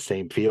doesn't have the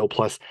same feel.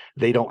 Plus,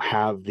 they don't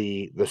have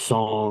the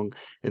song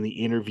and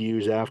the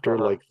interviews after,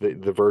 uh-huh, like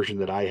the version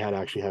that I had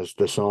actually has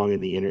the song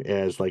and the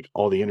as like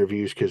all the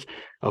interviews. Because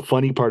a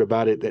funny part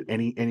about it that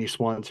any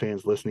Swans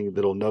fans listening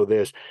that'll know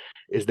this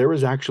is there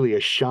was actually a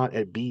shot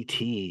at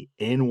BT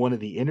in one of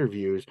the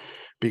interviews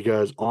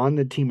because on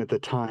the team at the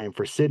time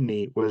for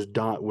Sydney was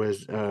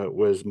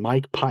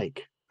Mike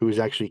Pike, who was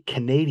actually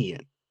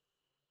Canadian.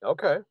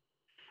 okay,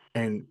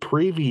 And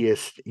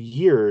previous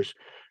years,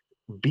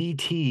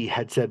 BT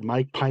had said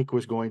Mike Pike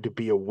was going to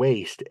be a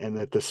waste and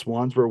that the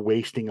Swans were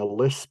wasting a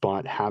list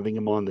spot having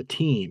him on the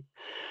team.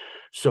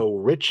 So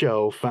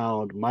Richo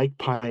found Mike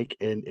Pike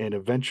and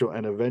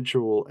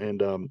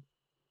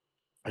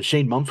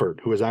Shane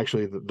Mumford, who was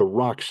actually the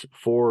rucks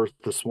for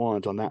the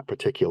Swans on that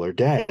particular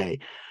day.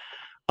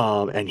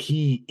 And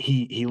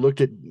he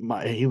looked at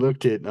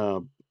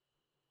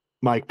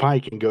Mike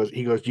Pike and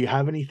he goes, do you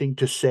have anything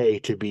to say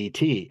to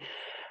BT?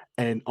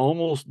 and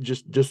almost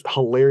just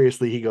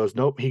hilariously he goes,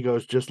 nope, he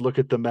goes, just look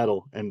at the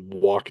medal and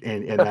walk,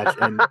 and that's,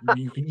 and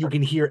you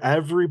can hear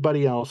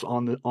everybody else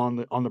on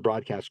the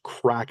broadcast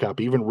crack up.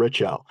 Even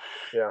Richo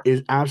Yeah.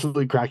 is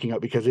absolutely cracking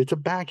up because it's a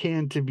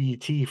backhand to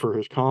BT for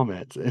his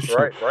comments. And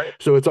Right. Right.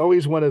 so it's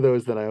always one of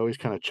those that I always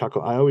kind of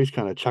chuckle. I always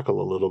kind of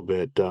chuckle a little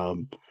bit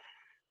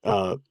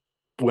uh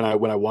when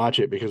I watch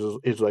it, because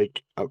it's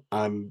like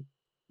I'm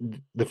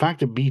the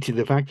fact that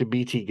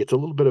BT gets a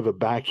little bit of a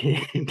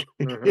backhand.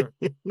 Hmm.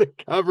 The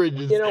coverage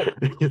is, You know,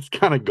 it's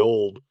kind of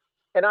gold.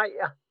 and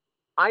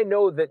I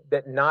know that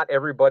not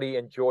everybody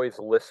enjoys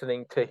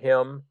listening to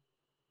him.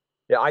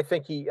 Yeah, I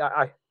think he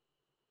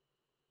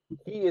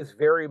is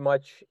very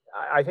much.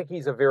 I think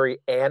he's a very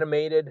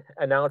animated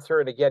announcer.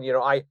 And again,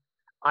 I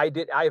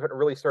haven't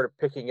really started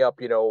picking up,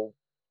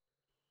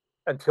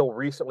 until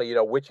recently,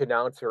 which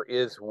announcer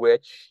is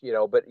which,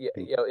 but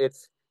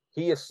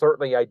he is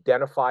certainly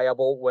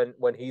identifiable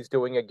when he's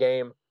doing a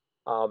game.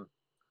 Um,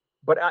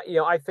 but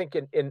I think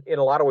in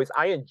a lot of ways,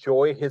 I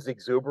enjoy his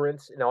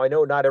exuberance. Now, I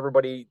know not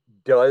everybody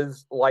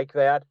does like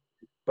that,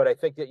 but I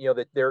think that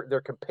that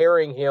they're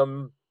comparing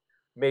him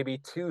maybe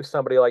to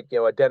somebody like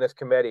a Dennis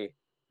Cometti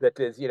that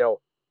is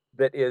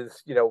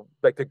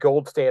like the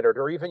gold standard,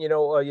 or even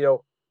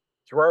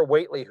Gerard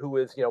Waitley, who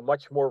is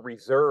much more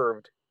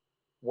reserved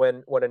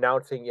when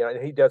announcing,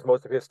 and he does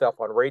most of his stuff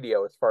on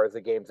radio as far as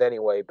the games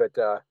anyway, but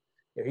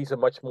he's a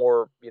much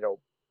more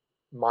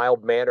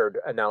mild mannered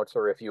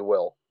announcer, if you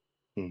will.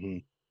 Mm-hmm.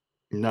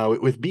 No,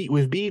 with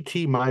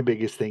BT, my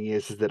biggest thing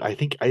is that I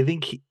think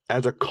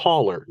as a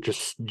caller,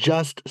 just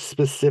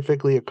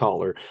specifically a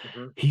caller,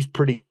 Hmm. he's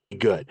pretty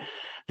good.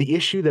 The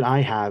issue that I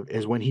have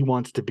is when he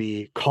wants to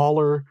be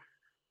caller,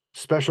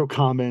 special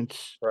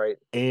comments, Right.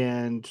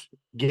 and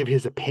give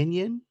his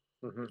opinion.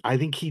 Hmm. I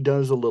think he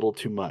does a little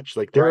too much.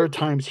 Like there are Right.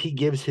 times he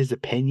gives his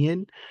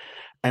opinion,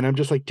 and I'm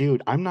just like,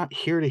 dude, I'm not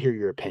here to hear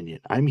your opinion.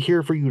 I'm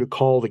here for you to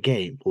call the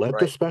game. Let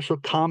the Right. special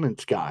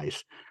comments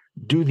guys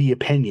do the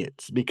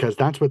opinions, because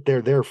that's what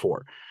they're there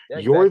for. Yeah,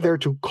 You're exactly. there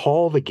to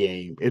call the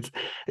game. It's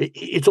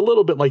a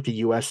little bit like the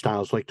US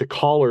styles, like the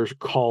callers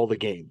call the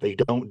game. They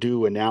don't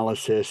do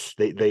analysis.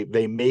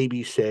 They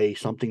maybe say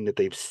something that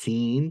they've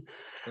seen,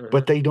 Hmm.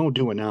 but they don't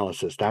do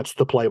analysis. That's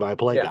the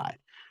play-by-play Yeah. guy.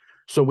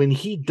 So when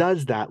he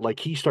does that, like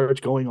he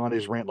starts going on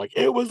his rant, like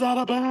it was out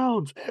of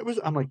bounds.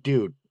 I'm like,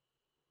 dude,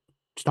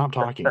 stop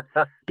talking.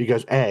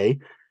 Because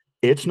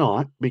it's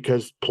not,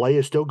 because play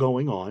is still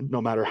going on.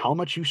 No matter how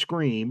much you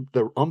scream,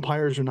 the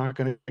umpires are not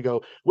going to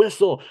go,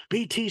 whistle,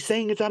 BT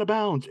saying it's out of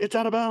bounds. It's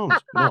out of bounds.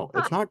 No,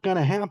 it's not going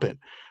to happen.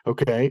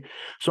 Okay.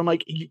 So I'm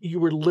like, you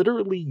were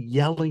literally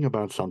yelling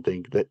about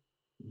something that,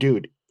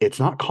 dude, it's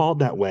not called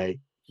that way.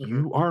 Hmm.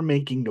 You are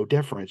making no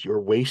difference. You're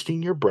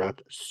wasting your breath.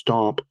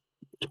 Stop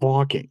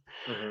talking.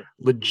 Hmm.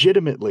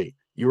 Legitimately,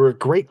 you're a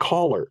great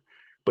caller,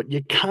 but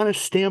you kind of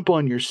stamp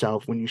on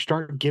yourself when you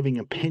start giving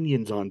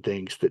opinions on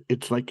things, that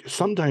it's like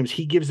sometimes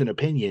he gives an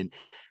opinion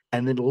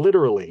and then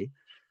literally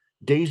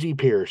Daisy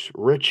Pierce,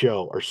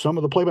 Richo, or some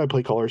of the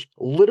play-by-play callers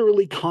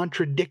literally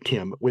contradict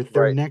him with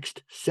their Right.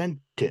 next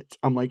sentence.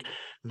 I'm like,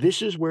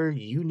 this is where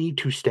you need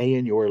to stay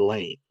in your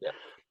lane. Yeah.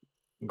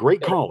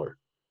 Great And caller,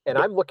 and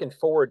but I'm looking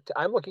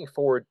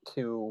forward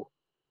to,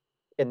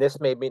 and this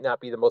may not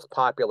be the most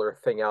popular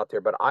thing out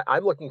there, but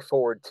I'm looking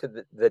forward to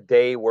the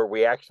day where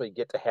we actually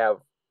get to have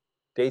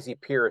Daisy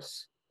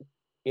Pierce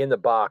in the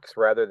box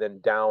rather than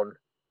down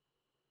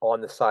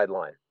on the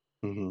sideline.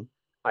 mhm,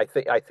 I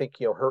think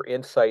her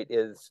insight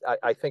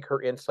I think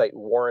her insight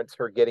warrants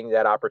her getting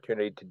that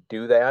opportunity to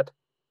do that.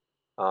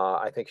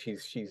 I think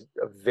she's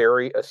a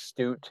very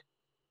astute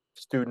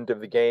student of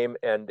the game,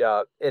 and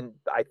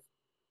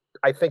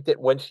I think that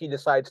when she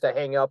decides to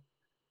hang up,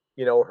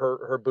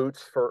 her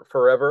boots for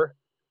forever,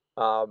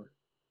 um,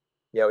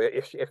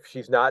 if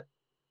she's not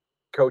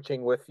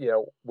coaching with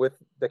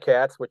the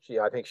Cats, which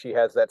I think she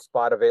has that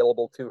spot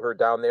available to her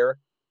down there.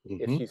 mhm.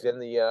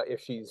 If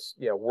she's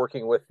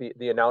working with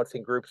the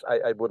announcing groups,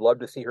 I would love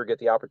to see her get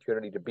the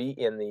opportunity to be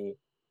in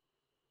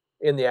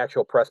the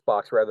actual press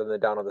box rather than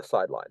down on the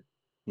sideline.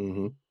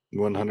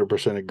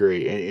 100%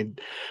 agree.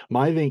 And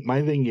my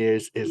thing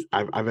is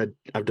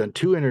I've done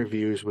two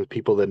interviews with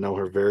people that know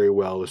her very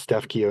well, with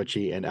Steph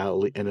Kiochi and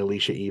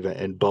Alicia Eva,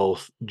 and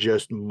both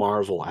just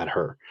marvel at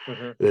her.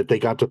 Hmm. That they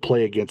got to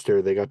play against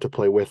her, they got to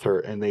play with her,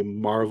 and they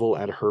marvel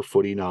at her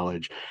footy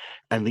knowledge.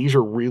 And these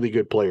are really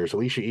good players.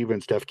 Alicia Eva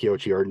and Steph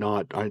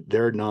Kiochi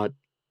they're not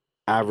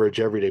average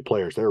everyday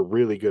players. They're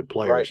really good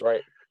Right, players.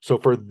 right. So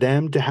for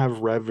them to have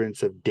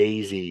reverence of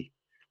Daisy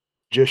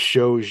just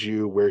shows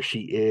you where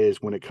she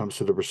is when it comes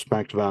to the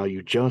respect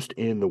value just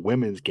in the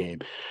women's game.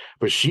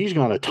 But she's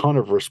got a ton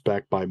of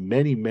respect by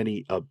many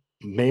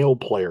male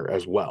player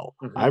as well.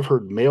 Hmm. I've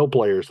heard male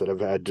players that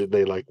have had,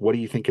 they like, what do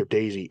you think of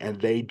Daisy? And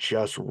they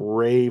just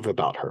rave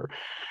about her.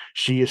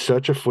 She is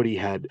such a footy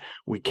head.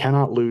 We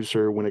cannot lose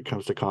her when it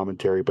comes to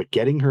commentary, but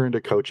getting her into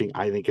coaching,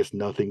 I think, is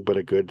nothing but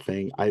a good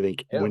thing. I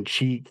think Yeah. when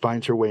she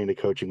finds her way into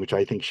coaching, which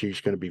I think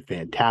she's going to be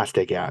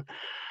fantastic at,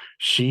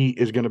 she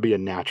is going to be a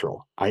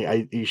natural.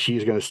 She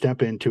is going to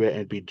step into it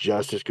and be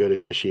just as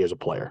good as she is a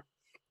player.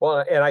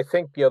 Well, and I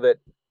think that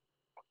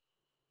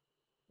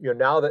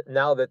now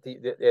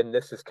that and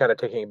this is kind of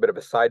taking a bit of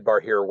a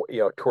sidebar here,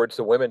 towards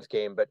the women's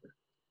game, but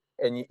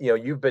and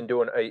you've been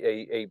doing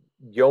a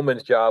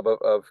yeoman's job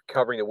of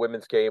covering the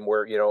women's game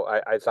where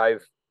as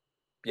I've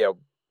you know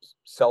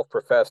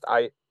self-professed,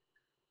 I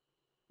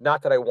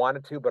not that I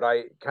wanted to, but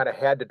I kind of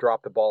had to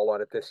drop the ball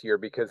on it this year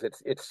because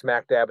it's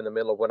smack dab in the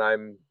middle of when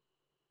I'm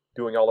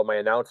doing all of my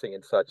announcing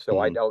and such. So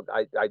Mhm.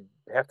 I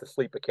have to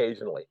sleep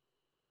occasionally.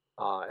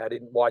 I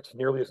didn't watch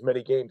nearly as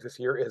many games this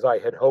year as I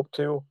had hoped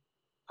to.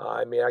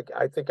 I mean,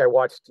 I think I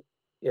watched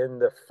in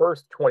the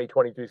first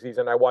 2023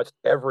 season, I watched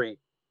every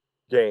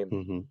game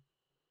Mhm.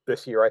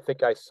 this year. I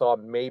think I saw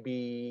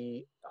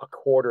maybe a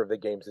quarter of the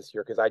games this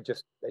year because I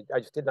just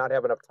did not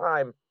have enough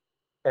time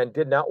and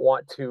did not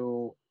want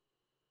to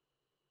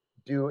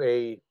do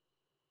a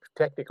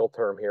technical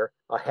term here,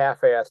 a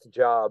half-assed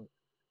job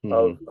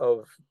of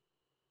Mhm.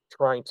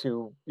 trying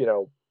to,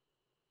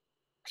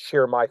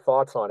 share my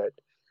thoughts on it.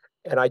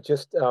 And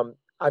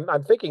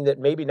I'm thinking that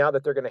maybe now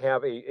that they're going to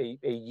have a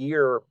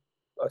year,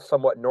 a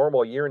somewhat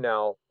normal year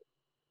now,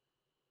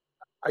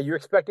 are you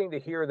expecting to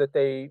hear that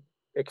they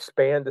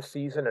expand the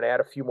season and add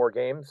a few more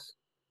games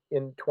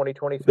in They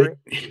 2023?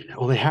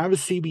 well, they have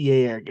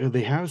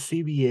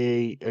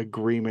CBA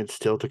agreement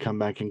still to come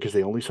back in because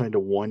they only signed a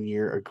 1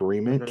 year Hmm.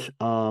 agreement.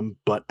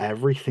 But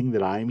everything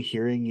that I'm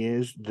hearing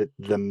is that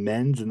the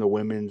men's and the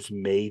women's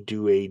may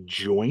do a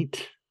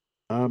joint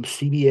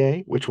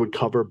CBA, which would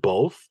cover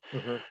both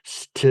Hmm.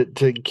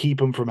 to keep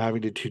them from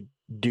having to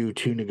do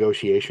two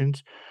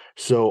negotiations.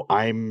 So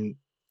I'm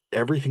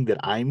everything that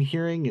I'm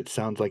hearing, it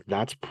sounds like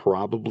that's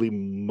probably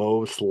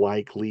most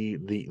likely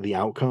the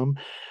outcome.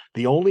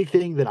 The only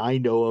thing that I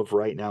know of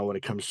right now when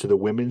it comes to the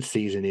women's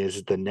season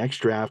is the next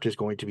draft is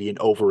going to be an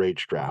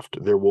overage draft.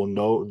 There will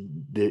no,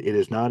 it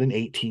is not an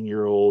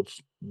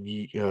 18-year-olds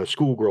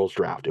schoolgirls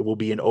draft. It will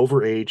be an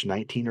overage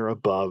 19 or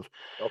above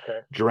Okay.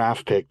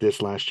 draft pick this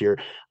last year.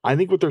 I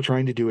think what they're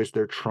trying to do is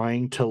they're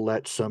trying to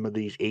let some of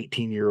these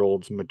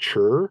 18-year-olds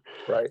mature.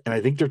 Right. And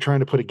I think they're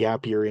trying to put a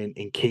gap year in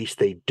case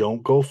they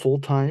don't go full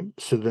time.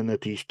 So then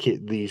that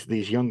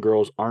these young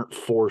girls aren't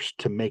forced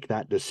to make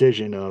that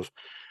decision of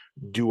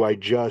do I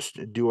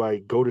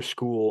go to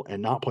school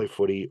and not play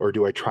footy, or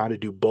do I try to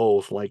do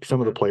both like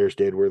some of the Hmm. players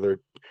did where they're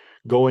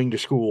going to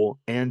school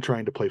and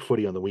trying to play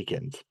footy on the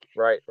weekends?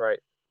 Right. Right.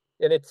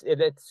 And it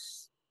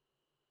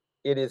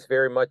is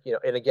very much,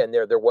 and again,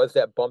 there was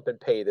that bump in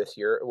pay this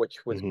year,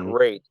 which was Hmm.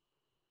 great,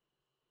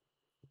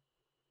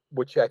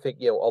 which I think,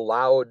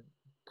 allowed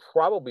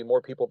probably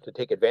more people to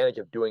take advantage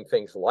of doing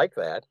things like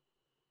that.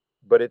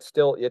 But it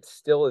still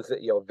is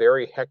a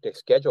very hectic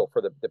schedule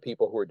for the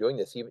people who are doing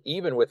this,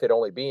 even with it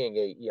only being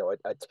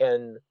a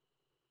 10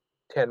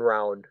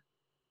 round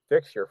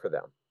fixture for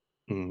them.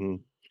 Hmm.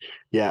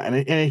 Yeah, and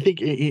I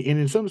think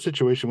in some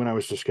situation when I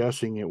was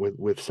discussing it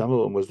with some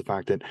of them was the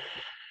fact that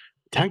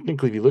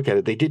technically, if you look at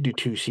it, they did do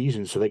 2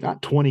 seasons, so they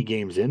got 20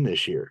 games in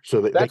this year. So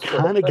they That's true.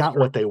 kind of That's got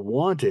true. what they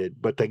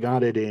wanted, but they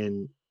got it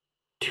in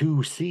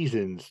 2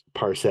 seasons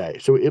per se.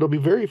 So it'll be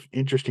very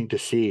interesting to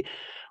see,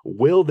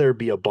 will there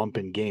be a bump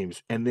in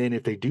games? And then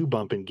if they do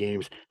bump in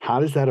games, how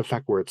does that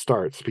affect where it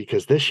starts?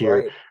 Because this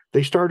year Right.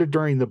 they started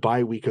during the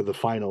bye week of the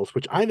finals,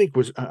 which I think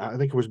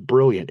it was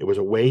brilliant. It was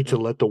a way to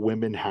Hmm. let the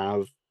women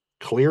have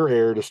clear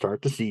air to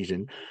start the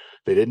season.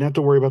 They didn't have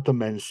to worry about the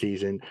men's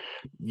season.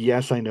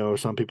 Yes, I know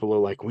some people are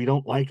like, we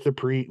don't like the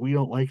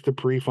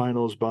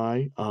pre-finals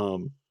bye. I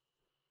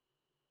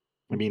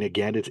mean,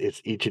 again,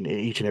 it's each and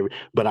every,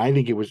 but I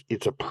think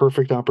it's a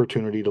perfect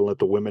opportunity to let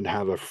the women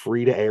have a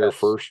free to air Yes.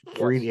 first,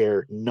 free to Yes.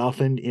 air,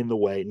 nothing in the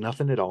way,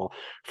 nothing at all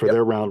for Yep.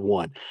 their round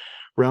one.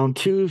 Round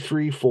two,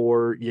 three,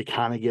 four, you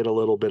kind of get a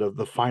little bit of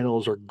the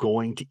finals are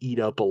going to eat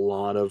up a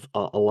lot of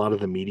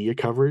the media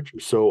coverage.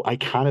 So I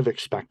kind of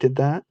expected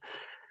that.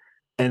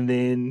 And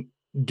then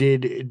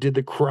did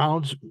the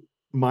crowds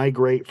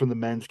migrate from the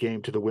men's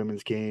game to the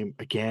women's game?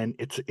 Again,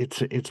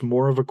 it's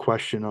more of a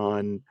question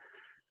on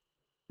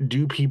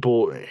do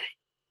people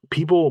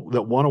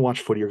that want to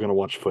watch footy are going to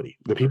watch footy.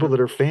 The people Hmm.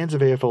 that are fans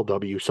of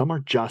AFLW, some are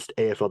just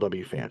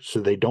AFLW fans, so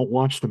they don't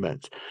watch the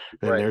men's.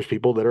 Then Right. there's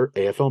people that are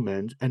AFL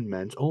men's and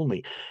men's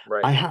only.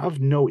 Right. I have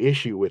no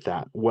issue with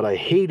that. What I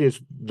hate is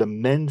the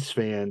men's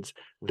fans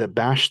that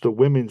bash the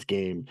women's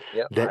game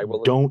Yeah. that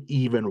don't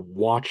even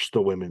watch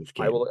the women's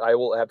game. I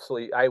will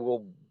absolutely. I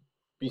will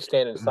be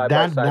standing side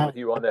by That side that with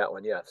you on that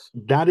one. Yes.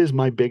 that is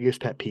my biggest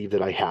pet peeve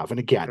that I have.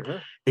 And again, Hmm.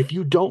 if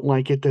you don't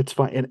like it, that's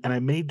fine. And I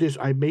made this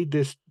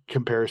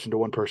comparison to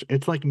one person.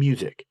 It's like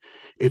music.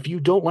 If you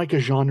don't like a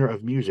genre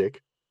of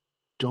music,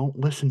 don't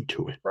listen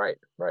to it. Right.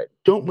 Right.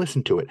 Don't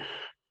listen to it.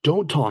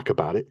 Don't talk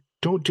about it.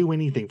 Don't do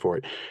anything for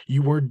it.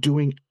 You are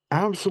doing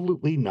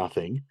absolutely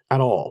nothing at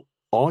all.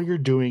 All you're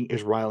doing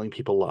is riling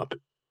people up.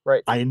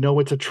 Right. I know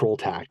it's a troll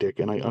tactic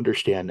and I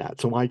understand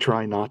that. So I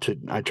try not to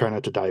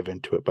dive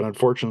into it. But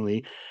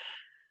unfortunately,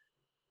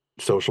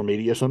 social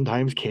media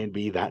sometimes can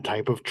be that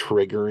type of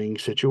triggering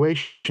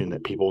situation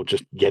that people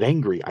just get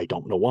angry. I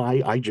don't know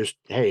why.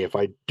 Hey, if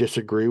I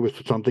disagree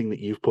with something that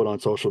you've put on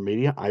social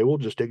media, I will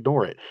just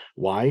ignore it.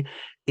 Why?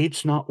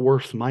 It's not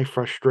worth my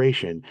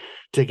frustration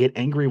to get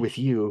angry with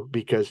you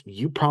because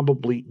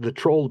the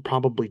troll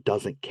probably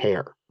doesn't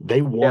care. They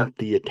Yeah, want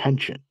the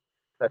attention.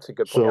 that's a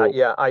good point.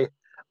 So,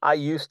 I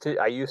used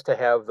to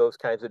have those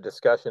kinds of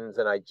discussions,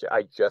 and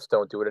I just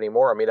don't do it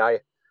anymore. I mean, I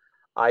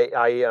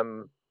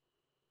am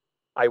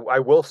I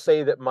will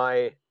say that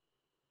my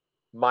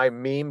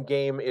meme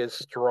game is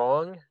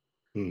strong,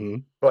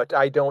 mhm, but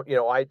I don't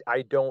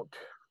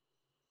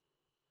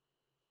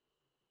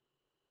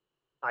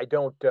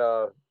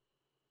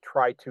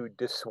try to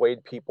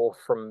dissuade people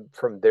from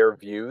their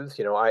views.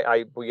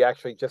 I we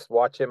actually just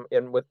watch him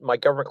in with my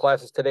government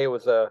classes today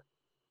was a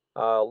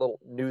little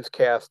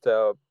newscast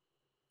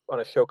on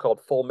a show called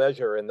Full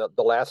Measure, and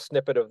the last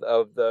snippet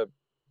of the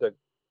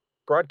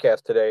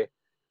broadcast today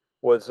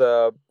was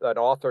an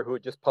author who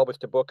had just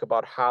published a book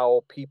about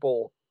how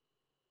people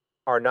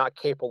are not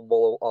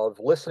capable of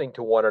listening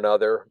to one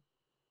another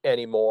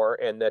anymore,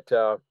 and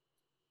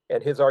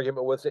his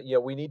argument was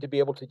that we need to be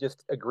able to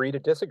just agree to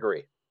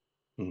disagree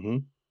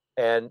mhm,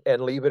 and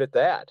leave it at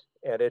that.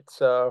 And it's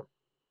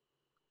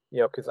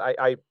because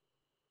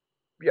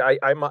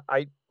I'm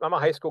a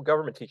high school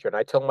government teacher, and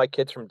I tell my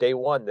kids from day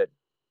one that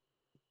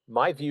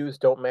my views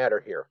don't matter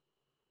here,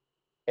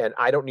 and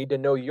I don't need to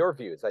know your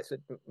views. I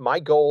said my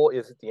goal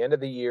is at the end of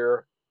the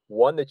year,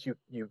 one, that you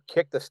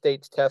kick the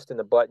state's test in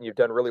the butt and you've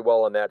done really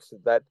well on that, so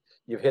that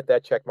you've hit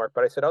that check mark.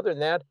 But I said other than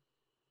that,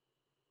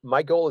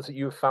 my goal is that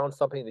you've found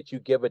something that you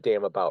give a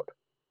damn about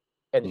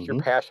and that you're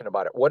mhm. passionate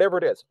about it, whatever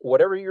it is,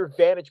 whatever your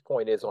vantage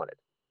point is on it.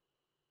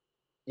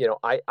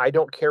 I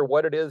don't care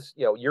what it is.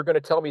 You're going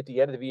to tell me at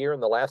the end of the year in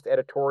the last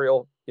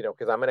editorial,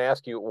 because I'm going to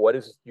ask you what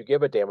is you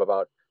give a damn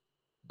about.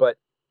 But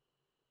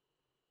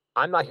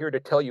I'm not here to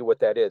tell you what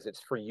that is.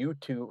 It's for you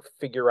to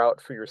figure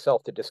out for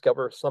yourself, to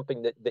discover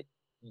something that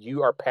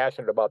you are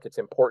passionate about that's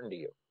important to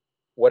you,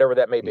 whatever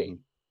that may be. Mhm.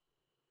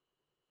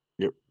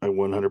 Yep, I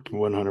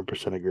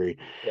 100% agree.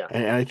 Yeah.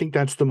 And I think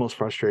that's the most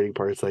frustrating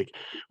part. It's like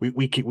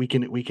we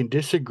can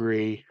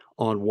disagree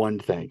on one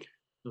thing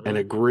and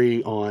Hmm.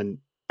 agree on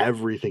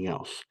everything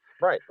else.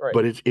 Right. Right.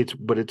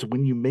 But it's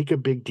when you make a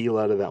big deal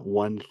out of that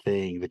one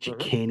thing that you Hmm.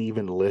 can't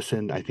even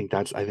listen. I think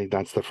that's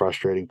the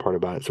frustrating part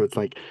about it. So it's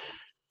like,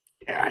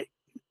 I,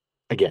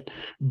 again,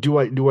 do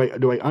I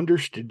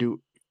understand?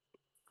 Do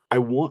I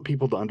want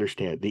people to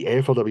understand the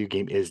AFLW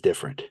game is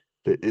different.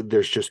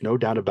 There's just no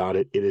doubt about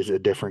it. It is a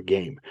different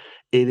game.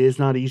 It is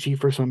not easy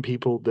for some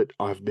people that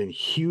have been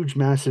huge,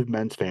 massive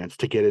men's fans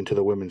to get into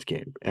the women's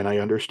game. And I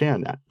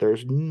understand that.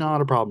 There's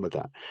not a problem with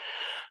that.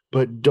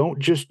 But don't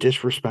just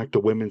disrespect the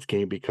women's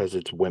game because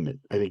it's women.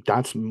 I think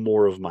that's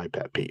more of my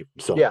pet peeve.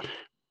 So Yeah.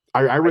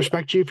 I I.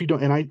 respect you if you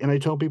don't, and I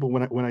tell people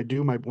when I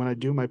do my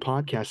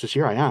podcast this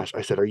year,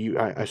 I said, are you?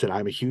 I said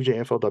I'm a huge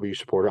AFLW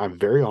supporter. I'm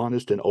very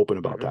honest and open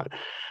about Mhm.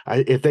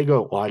 that. If they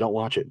go, well, I don't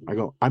watch it, I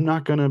go, I'm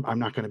not gonna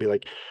be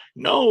like,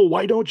 no,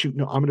 why don't you?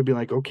 No, I'm gonna be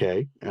like,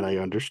 okay, and I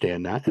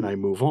understand that, and I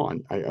move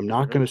on. I'm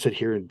not Mhm. gonna sit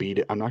here and beat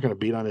it. I'm not gonna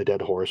beat on a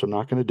dead horse. I'm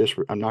not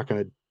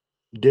gonna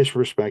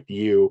disrespect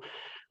you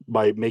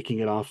by making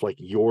it off like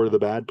you're the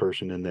bad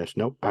person in this.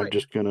 Nope, I'm Right.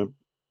 just gonna.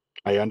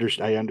 I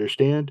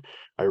understand.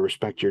 I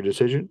respect your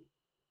decision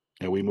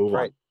and we move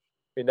Right. on.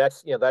 I mean,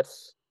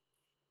 that's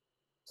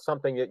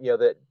something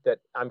that that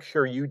I'm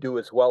sure you do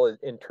as well,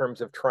 in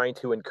terms of trying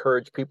to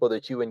encourage people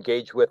that you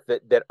engage with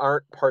that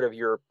aren't part of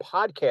your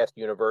podcast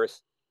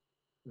universe,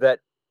 that,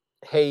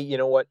 hey, you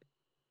know what,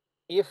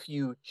 if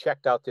you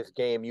checked out this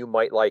game, you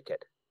might like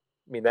it.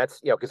 I mean,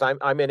 that's because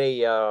I'm in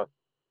a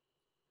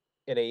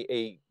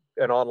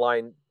an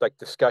online like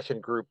discussion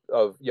group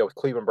of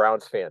Cleveland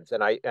Browns fans,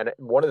 and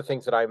one of the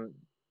things that I'm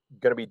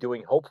going to be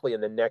doing hopefully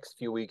in the next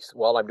few weeks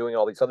while I'm doing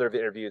all these other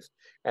interviews,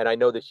 and I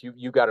know that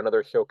you got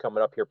another show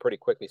coming up here pretty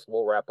quickly, so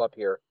we'll wrap up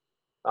here.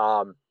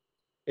 Um,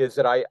 is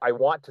that I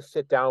want to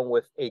sit down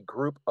with a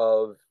group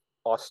of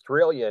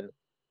Australian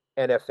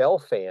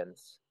NFL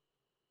fans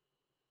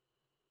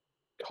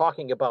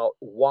talking about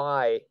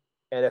why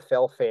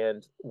NFL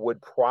fans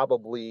would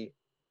probably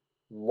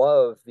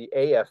love the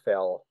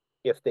AFL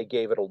if they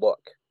gave it a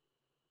look. I,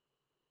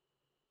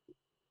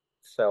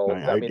 So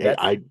I mean I,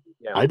 that's I,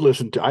 yeah, I'd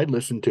listen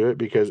to it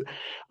because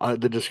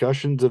the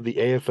discussions of the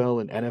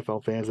AFL and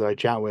NFL fans that I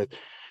chat with,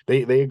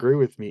 they agree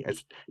with me.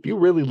 If you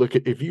really look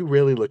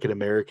at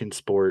American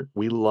sport,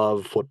 we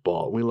love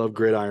football. We love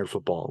gridiron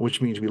football,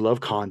 which means we love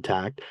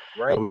contact.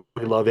 right,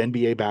 We love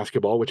NBA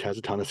basketball, which has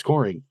a ton of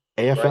scoring.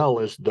 right.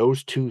 AFL is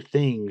those two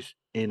things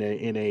in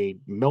a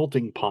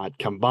melting pot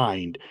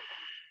combined.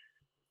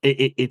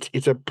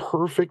 It's a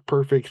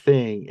perfect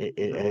thing,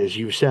 Hmm. as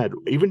you said.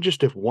 Even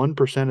just if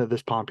 1% of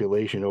this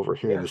population over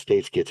here in Yeah, the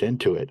states gets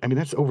into it, I mean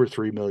that's over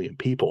 3 million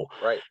people,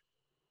 right,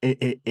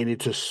 and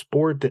it's a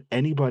sport that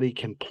anybody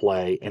can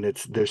play, and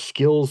it's their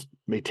skills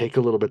may take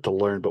a little bit to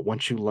learn, but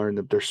once you learn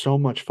them, they're so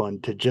much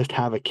fun to just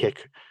have a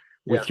kick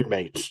Yeah. with your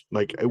mates.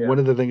 Like Yeah. one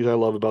of the things I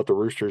love about the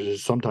Roosters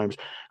is sometimes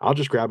I'll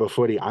just grab a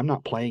footy. I'm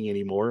not playing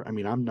anymore. I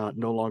mean, I'm not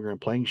no longer in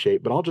playing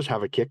shape, but I'll just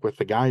have a kick with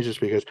the guys just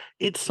because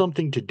it's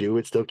something to do.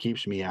 It still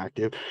keeps me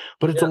active,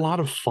 but it's a Yeah. lot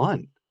of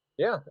fun.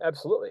 Yeah.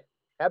 Absolutely.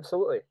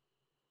 Absolutely.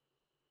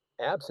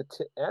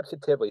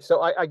 Absolutely.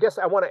 So I guess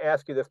I want to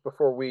ask you this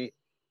before we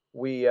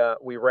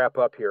wrap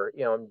up here.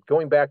 You know, I'm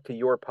going back to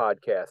your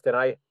podcast, and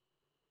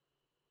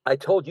I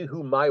told you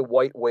who my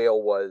white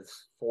whale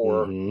was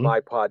for Hmm. my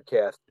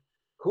podcast.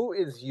 Who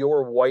is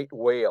your white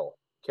whale,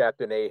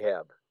 Captain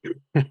Ahab?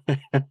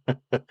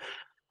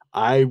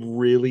 I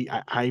really,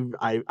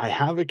 I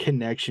have a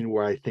connection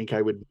where I think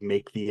I would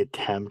make the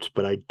attempt,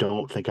 but I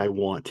don't think I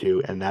want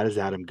to, and that is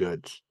Adam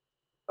Goods.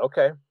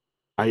 Okay.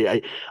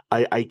 I,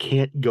 I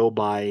can't go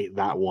by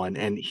that one,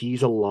 and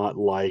he's a lot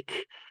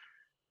like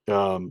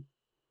um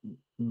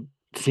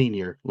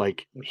senior.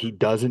 Like he Mhm.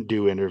 doesn't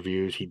do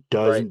interviews, he Right.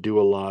 doesn't do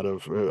a lot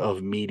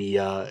of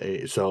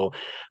media. So,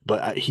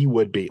 but he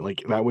would be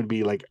like that would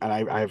be like, and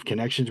I have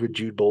connections with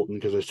Jude Bolton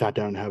because I sat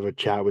down and have a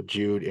chat with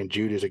Jude, and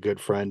Jude is a good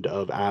friend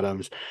of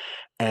Adams,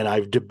 and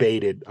I've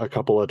debated a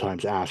couple of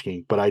times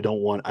asking, but I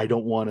don't want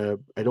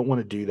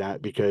to do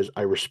that because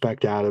I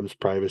respect Adam's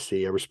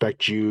privacy. I respect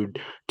Jude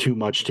too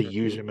much to Mhm.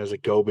 use him as a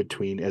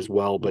go-between as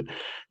well. But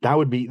that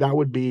would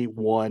be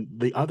one.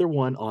 The other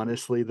one,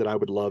 honestly, that I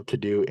would love to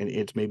do, and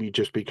it's maybe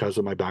just because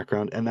of my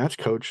background, and that's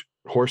Coach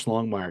Horst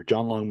Longmire,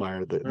 John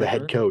Longmire, the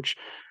head Mhm. coach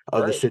of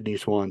the Right. Sydney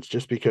Swans,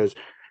 just because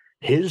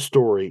his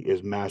story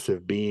is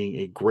massive, being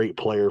a great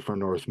player for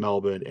North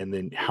Melbourne, and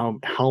then how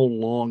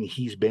long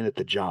he's been at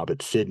the job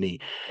at Sydney,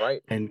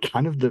 Right. and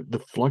kind of the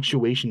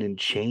fluctuation and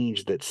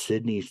change that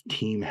Sydney's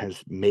team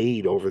has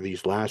made over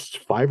these last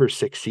 5 or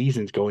 6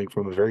 seasons, going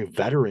from a very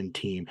veteran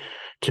team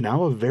to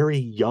now a very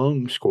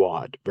young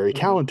squad, very Mhm.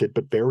 talented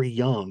but very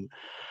young.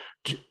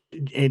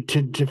 And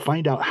to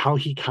find out how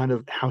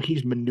how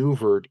he's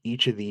maneuvered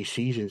each of these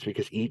seasons,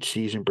 because each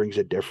season brings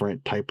a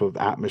different type of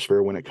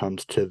atmosphere when it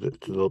comes to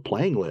the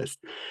playing list,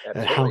 and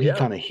how Absolutely. he Yeah.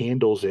 kind of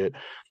handles it,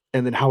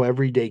 and then how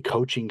everyday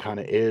coaching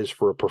kind of is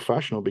for a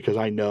professional, because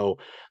I know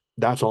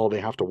that's all they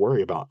have to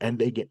worry about, and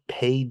they get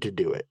paid to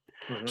do it.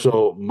 Mhm.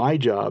 So my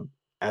job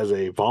as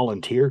a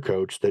volunteer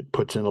coach that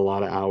puts in a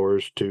lot of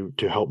hours to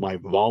help my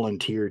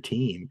volunteer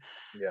team,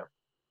 Yeah.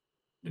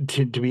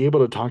 to be able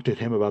to talk to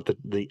him about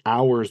the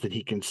hours that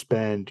he can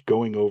spend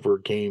going over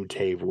game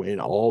tape and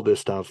all this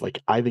stuff,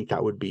 like I think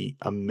that would be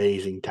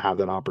amazing to have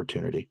that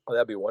opportunity. Oh,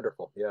 that'd be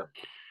wonderful. Yeah.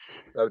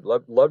 I would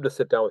love to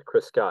sit down with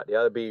Chris Scott. Yeah,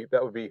 that'd be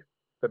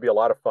a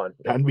lot of fun.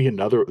 That'd be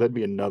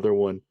another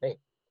one. Hey,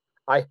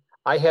 I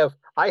I have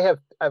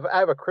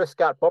a Chris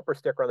Scott bumper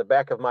sticker on the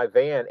back of my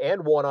van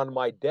and one on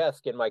my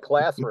desk in my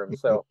classroom.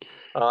 So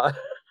uh,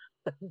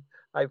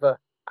 I've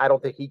I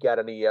don't think he got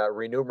any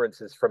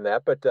remunerances from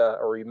that, but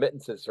or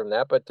remittances from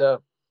that,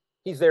 but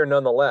he's there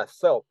nonetheless.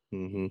 So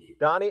Hmm.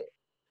 Donnie,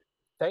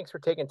 thanks for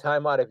taking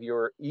time out of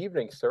your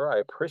evening, sir. I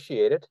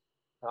appreciate it.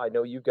 I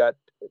know you've got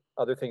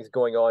other things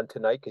going on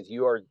tonight because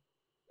you are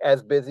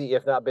as busy,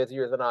 if not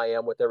busier than I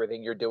am with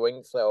everything you're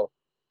doing. So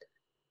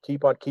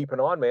keep on keeping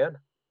on, man.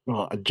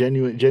 Well, I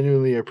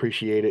genuinely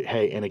appreciate it.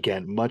 Hey, and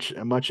again, much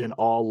and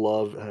all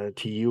love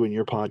to you and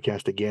your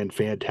podcast. Again,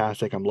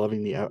 fantastic. I'm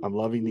loving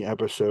the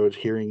episodes,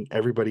 hearing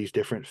everybody's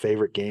different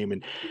favorite game,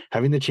 and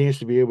having the chance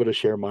to be able to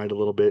share mine a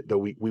little bit. Though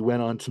we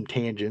went on some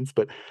tangents,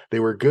 but they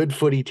were good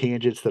footy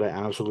tangents that I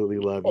absolutely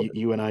love. Oh,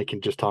 You and I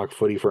can just talk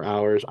footy for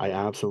hours. I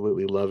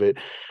absolutely love it.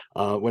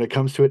 When it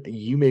comes to it,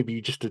 you may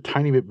be just a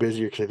tiny bit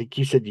busier because I think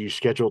you said you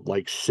scheduled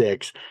like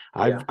six.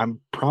 yeah.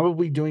 I'm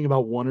probably doing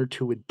about one or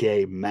two a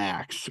day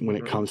max when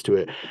it Hmm. comes to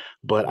it,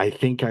 but I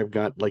think I've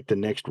got like the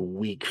next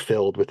week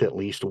filled with at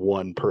least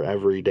one per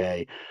every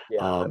day. Yeah.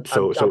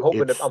 So I'm it's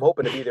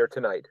hoping to be there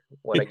tonight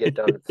when I get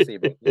done this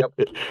evening. Yep.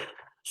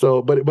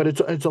 so, but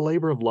it's a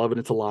labor of love, and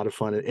it's a lot of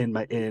fun. And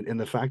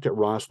the fact that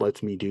Ross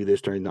lets me do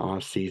this during the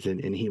off season,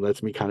 and he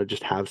lets me kind of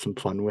just have some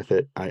fun with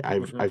it. Hmm.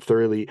 I've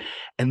thoroughly,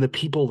 and the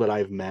people that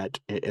I've met,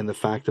 and the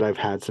fact that I've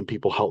had some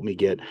people help me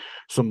get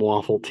some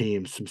waffle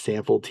teams, some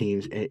sample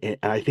teams, and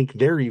I think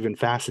they're even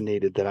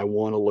fascinated that I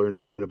want to learn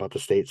about the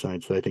state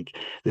side. So I think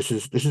this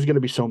is going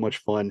to be so much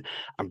fun.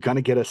 I'm going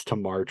to get us to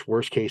March,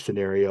 worst case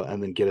scenario,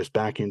 and then get us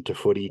back into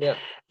footy. Yeah.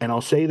 And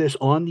I'll say this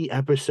on the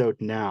episode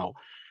now.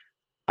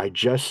 I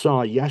just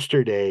saw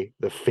yesterday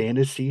the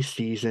fantasy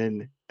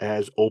season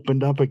has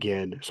opened up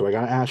again. So I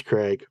got to ask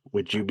Craig,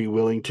 would you be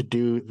willing to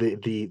do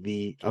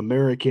the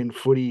American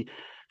footy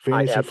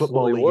I fantasy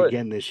football absolutely league would.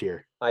 again this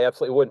year? I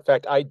absolutely would. In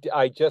fact,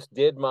 I just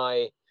did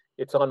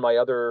it's on my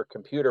other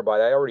computer,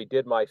 but I already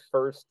did my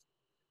first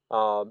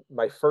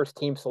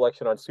team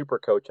selection on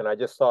Supercoach, and I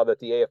just saw that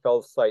the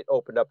AFL site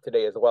opened up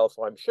today as well.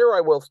 So I'm sure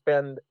I will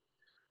spend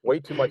way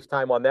too much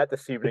time on that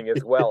this evening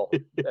as well,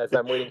 as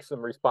I'm waiting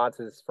some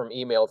responses from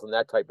emails and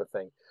that type of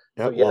thing.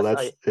 So Yep. Well, yes,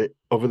 that's it.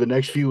 Over the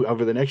next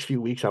few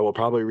weeks, I will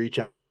probably reach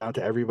out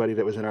to everybody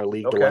that was in our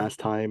league the okay. last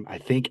time. I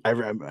think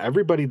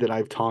everybody that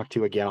I've talked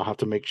to, again, I'll have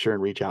to make sure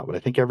and reach out, but I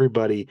think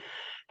everybody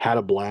had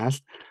a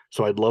blast.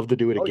 So I'd love to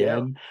do it Oh yeah.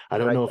 again. I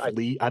And don't know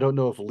if I don't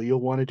know if Lee will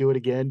want to do it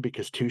again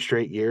because 2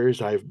 straight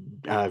years I've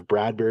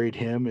Bradbury'd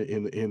him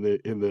in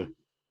the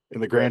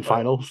grand grand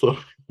final. final.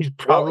 So he's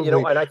Well, probably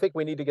and I think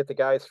we need to get the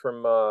guys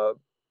from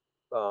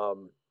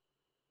um,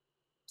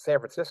 San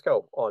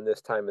Francisco on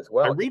this time as I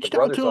well. Get the reached out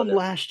brothers to on them there.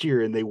 last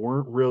year and they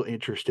weren't real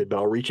interested, but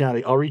I'll reach out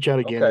again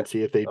Okay. and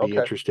see if they'd be Okay.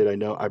 interested. I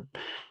know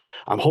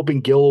I'm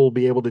hoping Gil will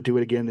be able to do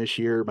it again this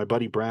year. My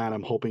buddy Brad,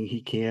 I'm hoping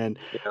he can.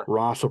 Yeah.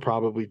 Ross will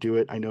probably do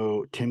it. I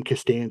know Tim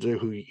Costanza,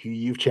 who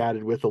you've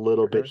chatted with a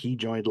little bit, Mhm. he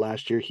joined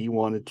last year. He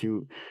wanted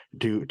to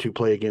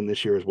play again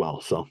this year as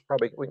well. So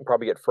We can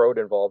probably get Frode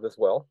involved as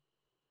well.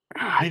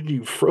 I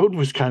knew Frode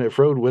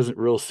wasn't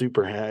real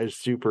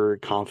super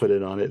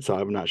confident on it, so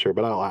I'm not sure,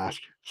 but I'll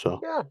ask. So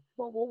Yeah.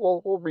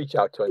 Well, we'll reach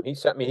out to him. He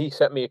sent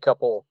me a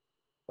couple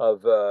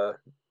of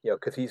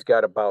because he's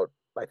got about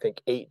I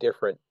think 8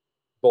 different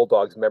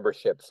Bulldogs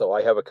memberships. So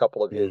I have a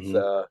couple of his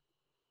mhm.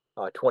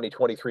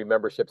 2023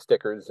 membership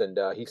stickers, and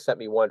he sent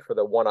me one for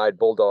the One Eyed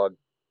Bulldog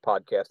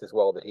podcast as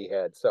well that he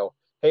had. So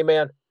hey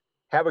man,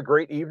 have a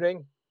great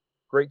evening.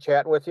 Great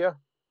chatting with you.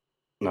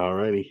 All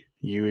righty.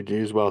 You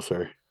do as well,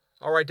 sir.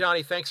 All right,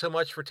 Donnie, thanks so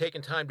much for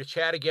taking time to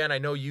chat again. I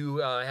know you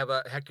have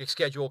a hectic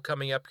schedule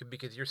coming up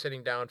because you're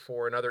sitting down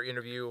for another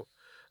interview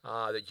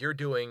that you're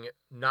doing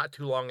not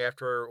too long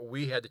after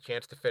we had the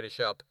chance to finish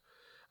up.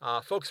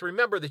 Folks,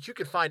 remember that you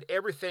can find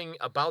everything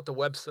about the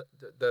website,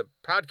 the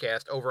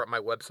podcast, over at my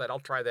website. I'll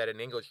try that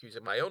in English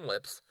using my own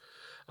lips.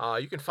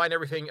 You can find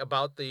everything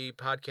about the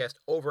podcast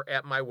over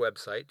at my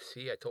website.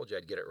 See, I told you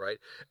I'd get it right.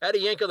 At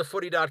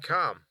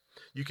yankonthefooty.com.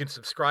 You can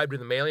subscribe to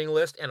the mailing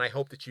list, and I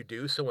hope that you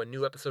do. So when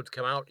new episodes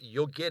come out,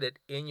 you'll get it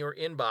in your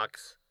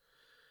inbox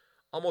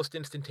almost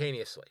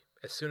instantaneously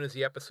as soon as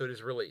the episode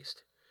is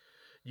released.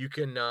 You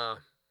can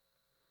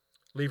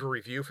leave a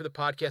review for the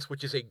podcast,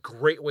 which is a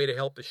great way to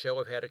help the show.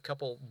 I've had a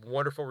couple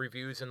wonderful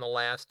reviews in the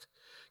last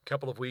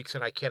couple of weeks,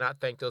 and I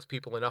cannot thank those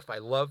people enough. I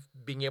love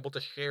being able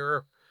to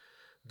share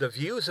the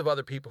views of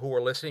other people who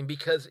are listening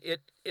because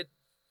it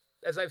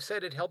as I've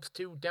said, it helps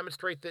to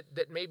demonstrate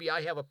that maybe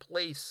I have a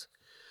place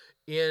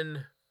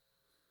in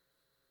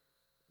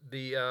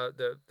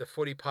the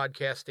footy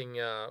podcasting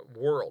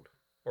world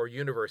or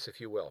universe, if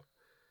you will.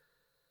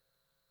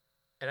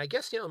 And I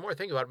guess, the more I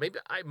think about it, maybe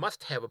I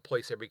must have a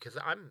place there because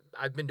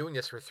I've been doing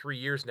this for 3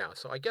 years now.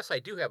 So I guess I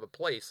do have a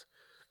place.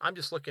 I'm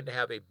just looking to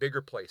have a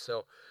bigger place.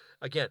 So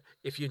again,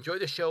 if you enjoy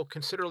the show,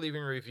 consider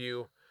leaving a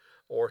review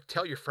or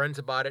tell your friends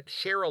about it.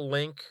 Share a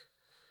link,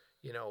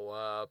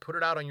 put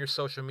it out on your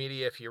social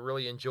media if you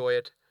really enjoy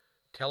it.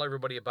 Tell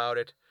everybody about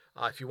it.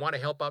 If you want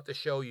to help out the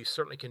show, you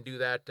certainly can do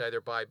that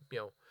either by,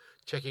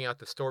 checking out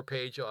the store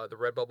page, the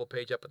Redbubble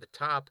page up at the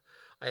top.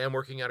 I am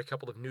working on a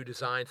couple of new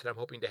designs that I'm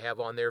hoping to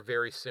have on there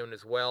very soon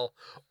as well.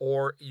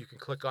 Or you can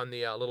click on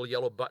the little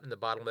yellow button in the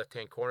bottom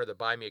left-hand corner, the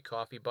Buy Me a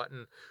Coffee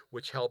button,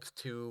 which helps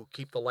to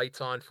keep the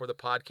lights on for the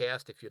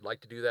podcast. If you'd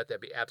like to do that,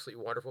 that'd be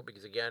absolutely wonderful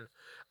because, again,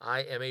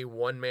 I am a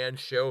one-man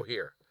show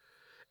here.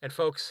 And,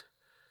 folks,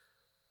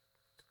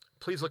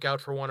 please look out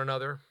for one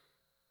another.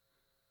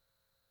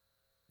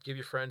 Give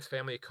your friends,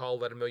 family a call.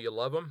 Let them know you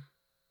love them.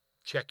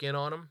 Check in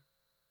on them.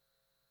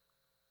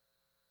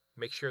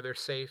 Make sure they're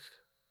safe.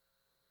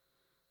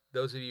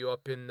 Those of you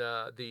up in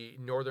the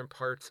northern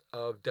parts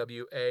of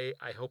WA,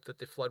 I hope that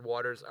the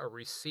floodwaters are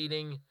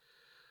receding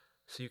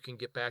so you can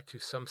get back to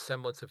some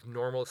semblance of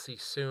normalcy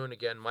soon.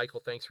 Again, Michael,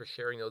 thanks for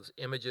sharing those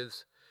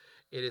images.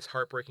 It is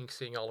heartbreaking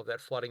seeing all of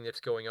that flooding that's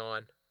going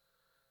on.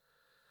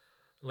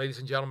 Ladies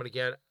and gentlemen,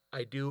 again,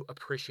 I do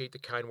appreciate the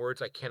kind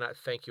words. I cannot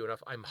thank you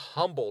enough. I'm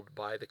humbled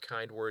by the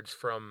kind words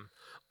from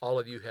all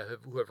of you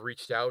who have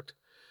reached out.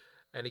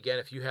 And again,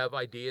 if you have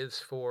ideas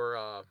for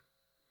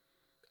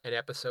an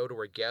episode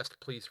or a guest,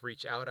 please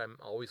reach out. I'm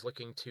always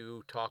looking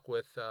to talk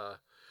with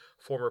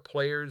former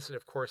players. And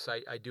of course,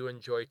 I do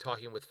enjoy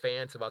talking with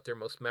fans about their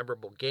most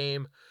memorable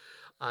game.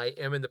 I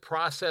am in the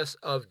process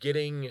of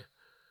getting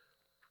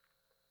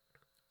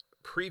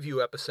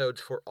preview episodes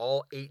for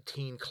all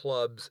 18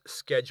 clubs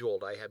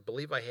scheduled. I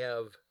believe I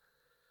have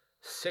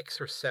 6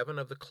 or 7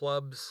 of the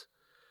clubs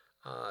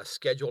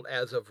scheduled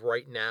as of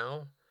right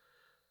now.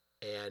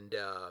 And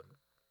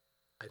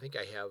I think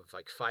I have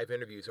like 5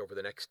 interviews over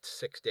the next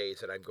 6 days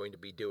that I'm going to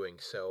be doing.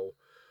 So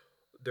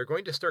they're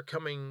going to start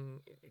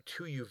coming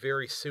to you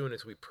very soon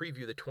as we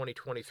preview the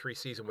 2023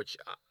 season, which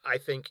I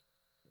think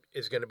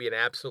is going to be an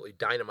absolutely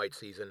dynamite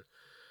season.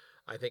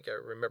 I think I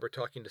remember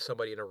talking to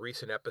somebody in a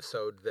recent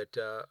episode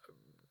that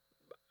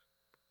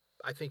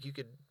I think you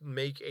could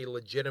make a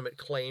legitimate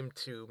claim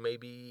to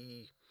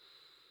maybe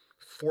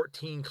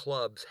 14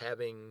 clubs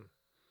having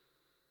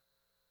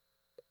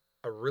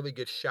a really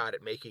good shot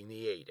at making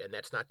the 8, and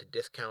that's not to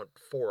discount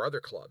 4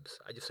 other clubs.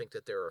 I just think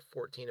that there are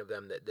 14 of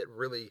them that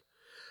really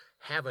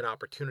have an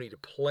opportunity to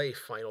play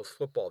finals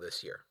football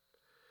this year.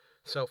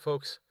 So,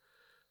 folks,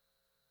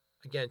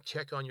 again,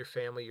 check on your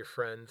family, your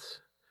friends,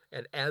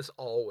 and as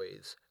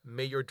always,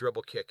 may your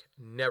dribble kick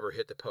never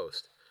hit the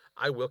post.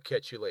 I will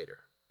catch you later.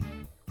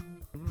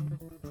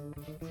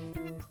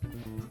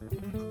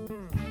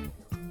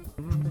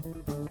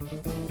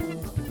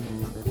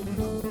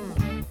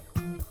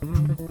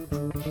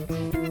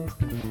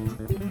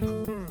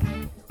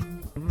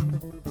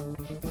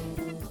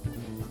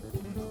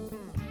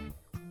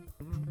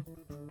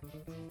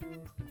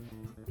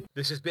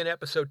 This has been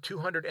episode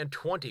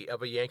 220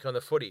 of A Yank on the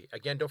Footy.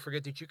 Again, don't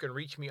forget that you can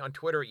reach me on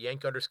Twitter at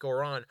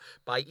Yank_on,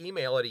 by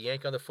email at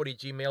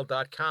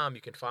yankonthefooty@gmail.com. You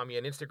can find me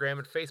on Instagram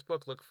and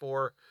Facebook. Look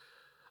for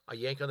A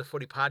Yank on the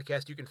Footy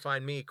podcast. You can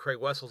find me, Craig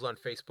Wessels, on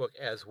Facebook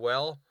as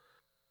well.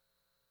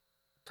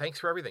 Thanks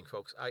for everything,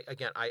 folks. I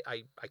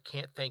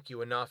can't thank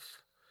you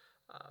enough.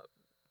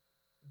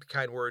 The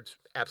kind words,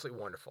 absolutely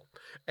wonderful.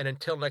 And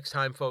until next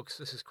time, folks,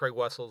 this is Craig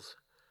Wessels.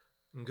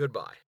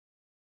 Goodbye.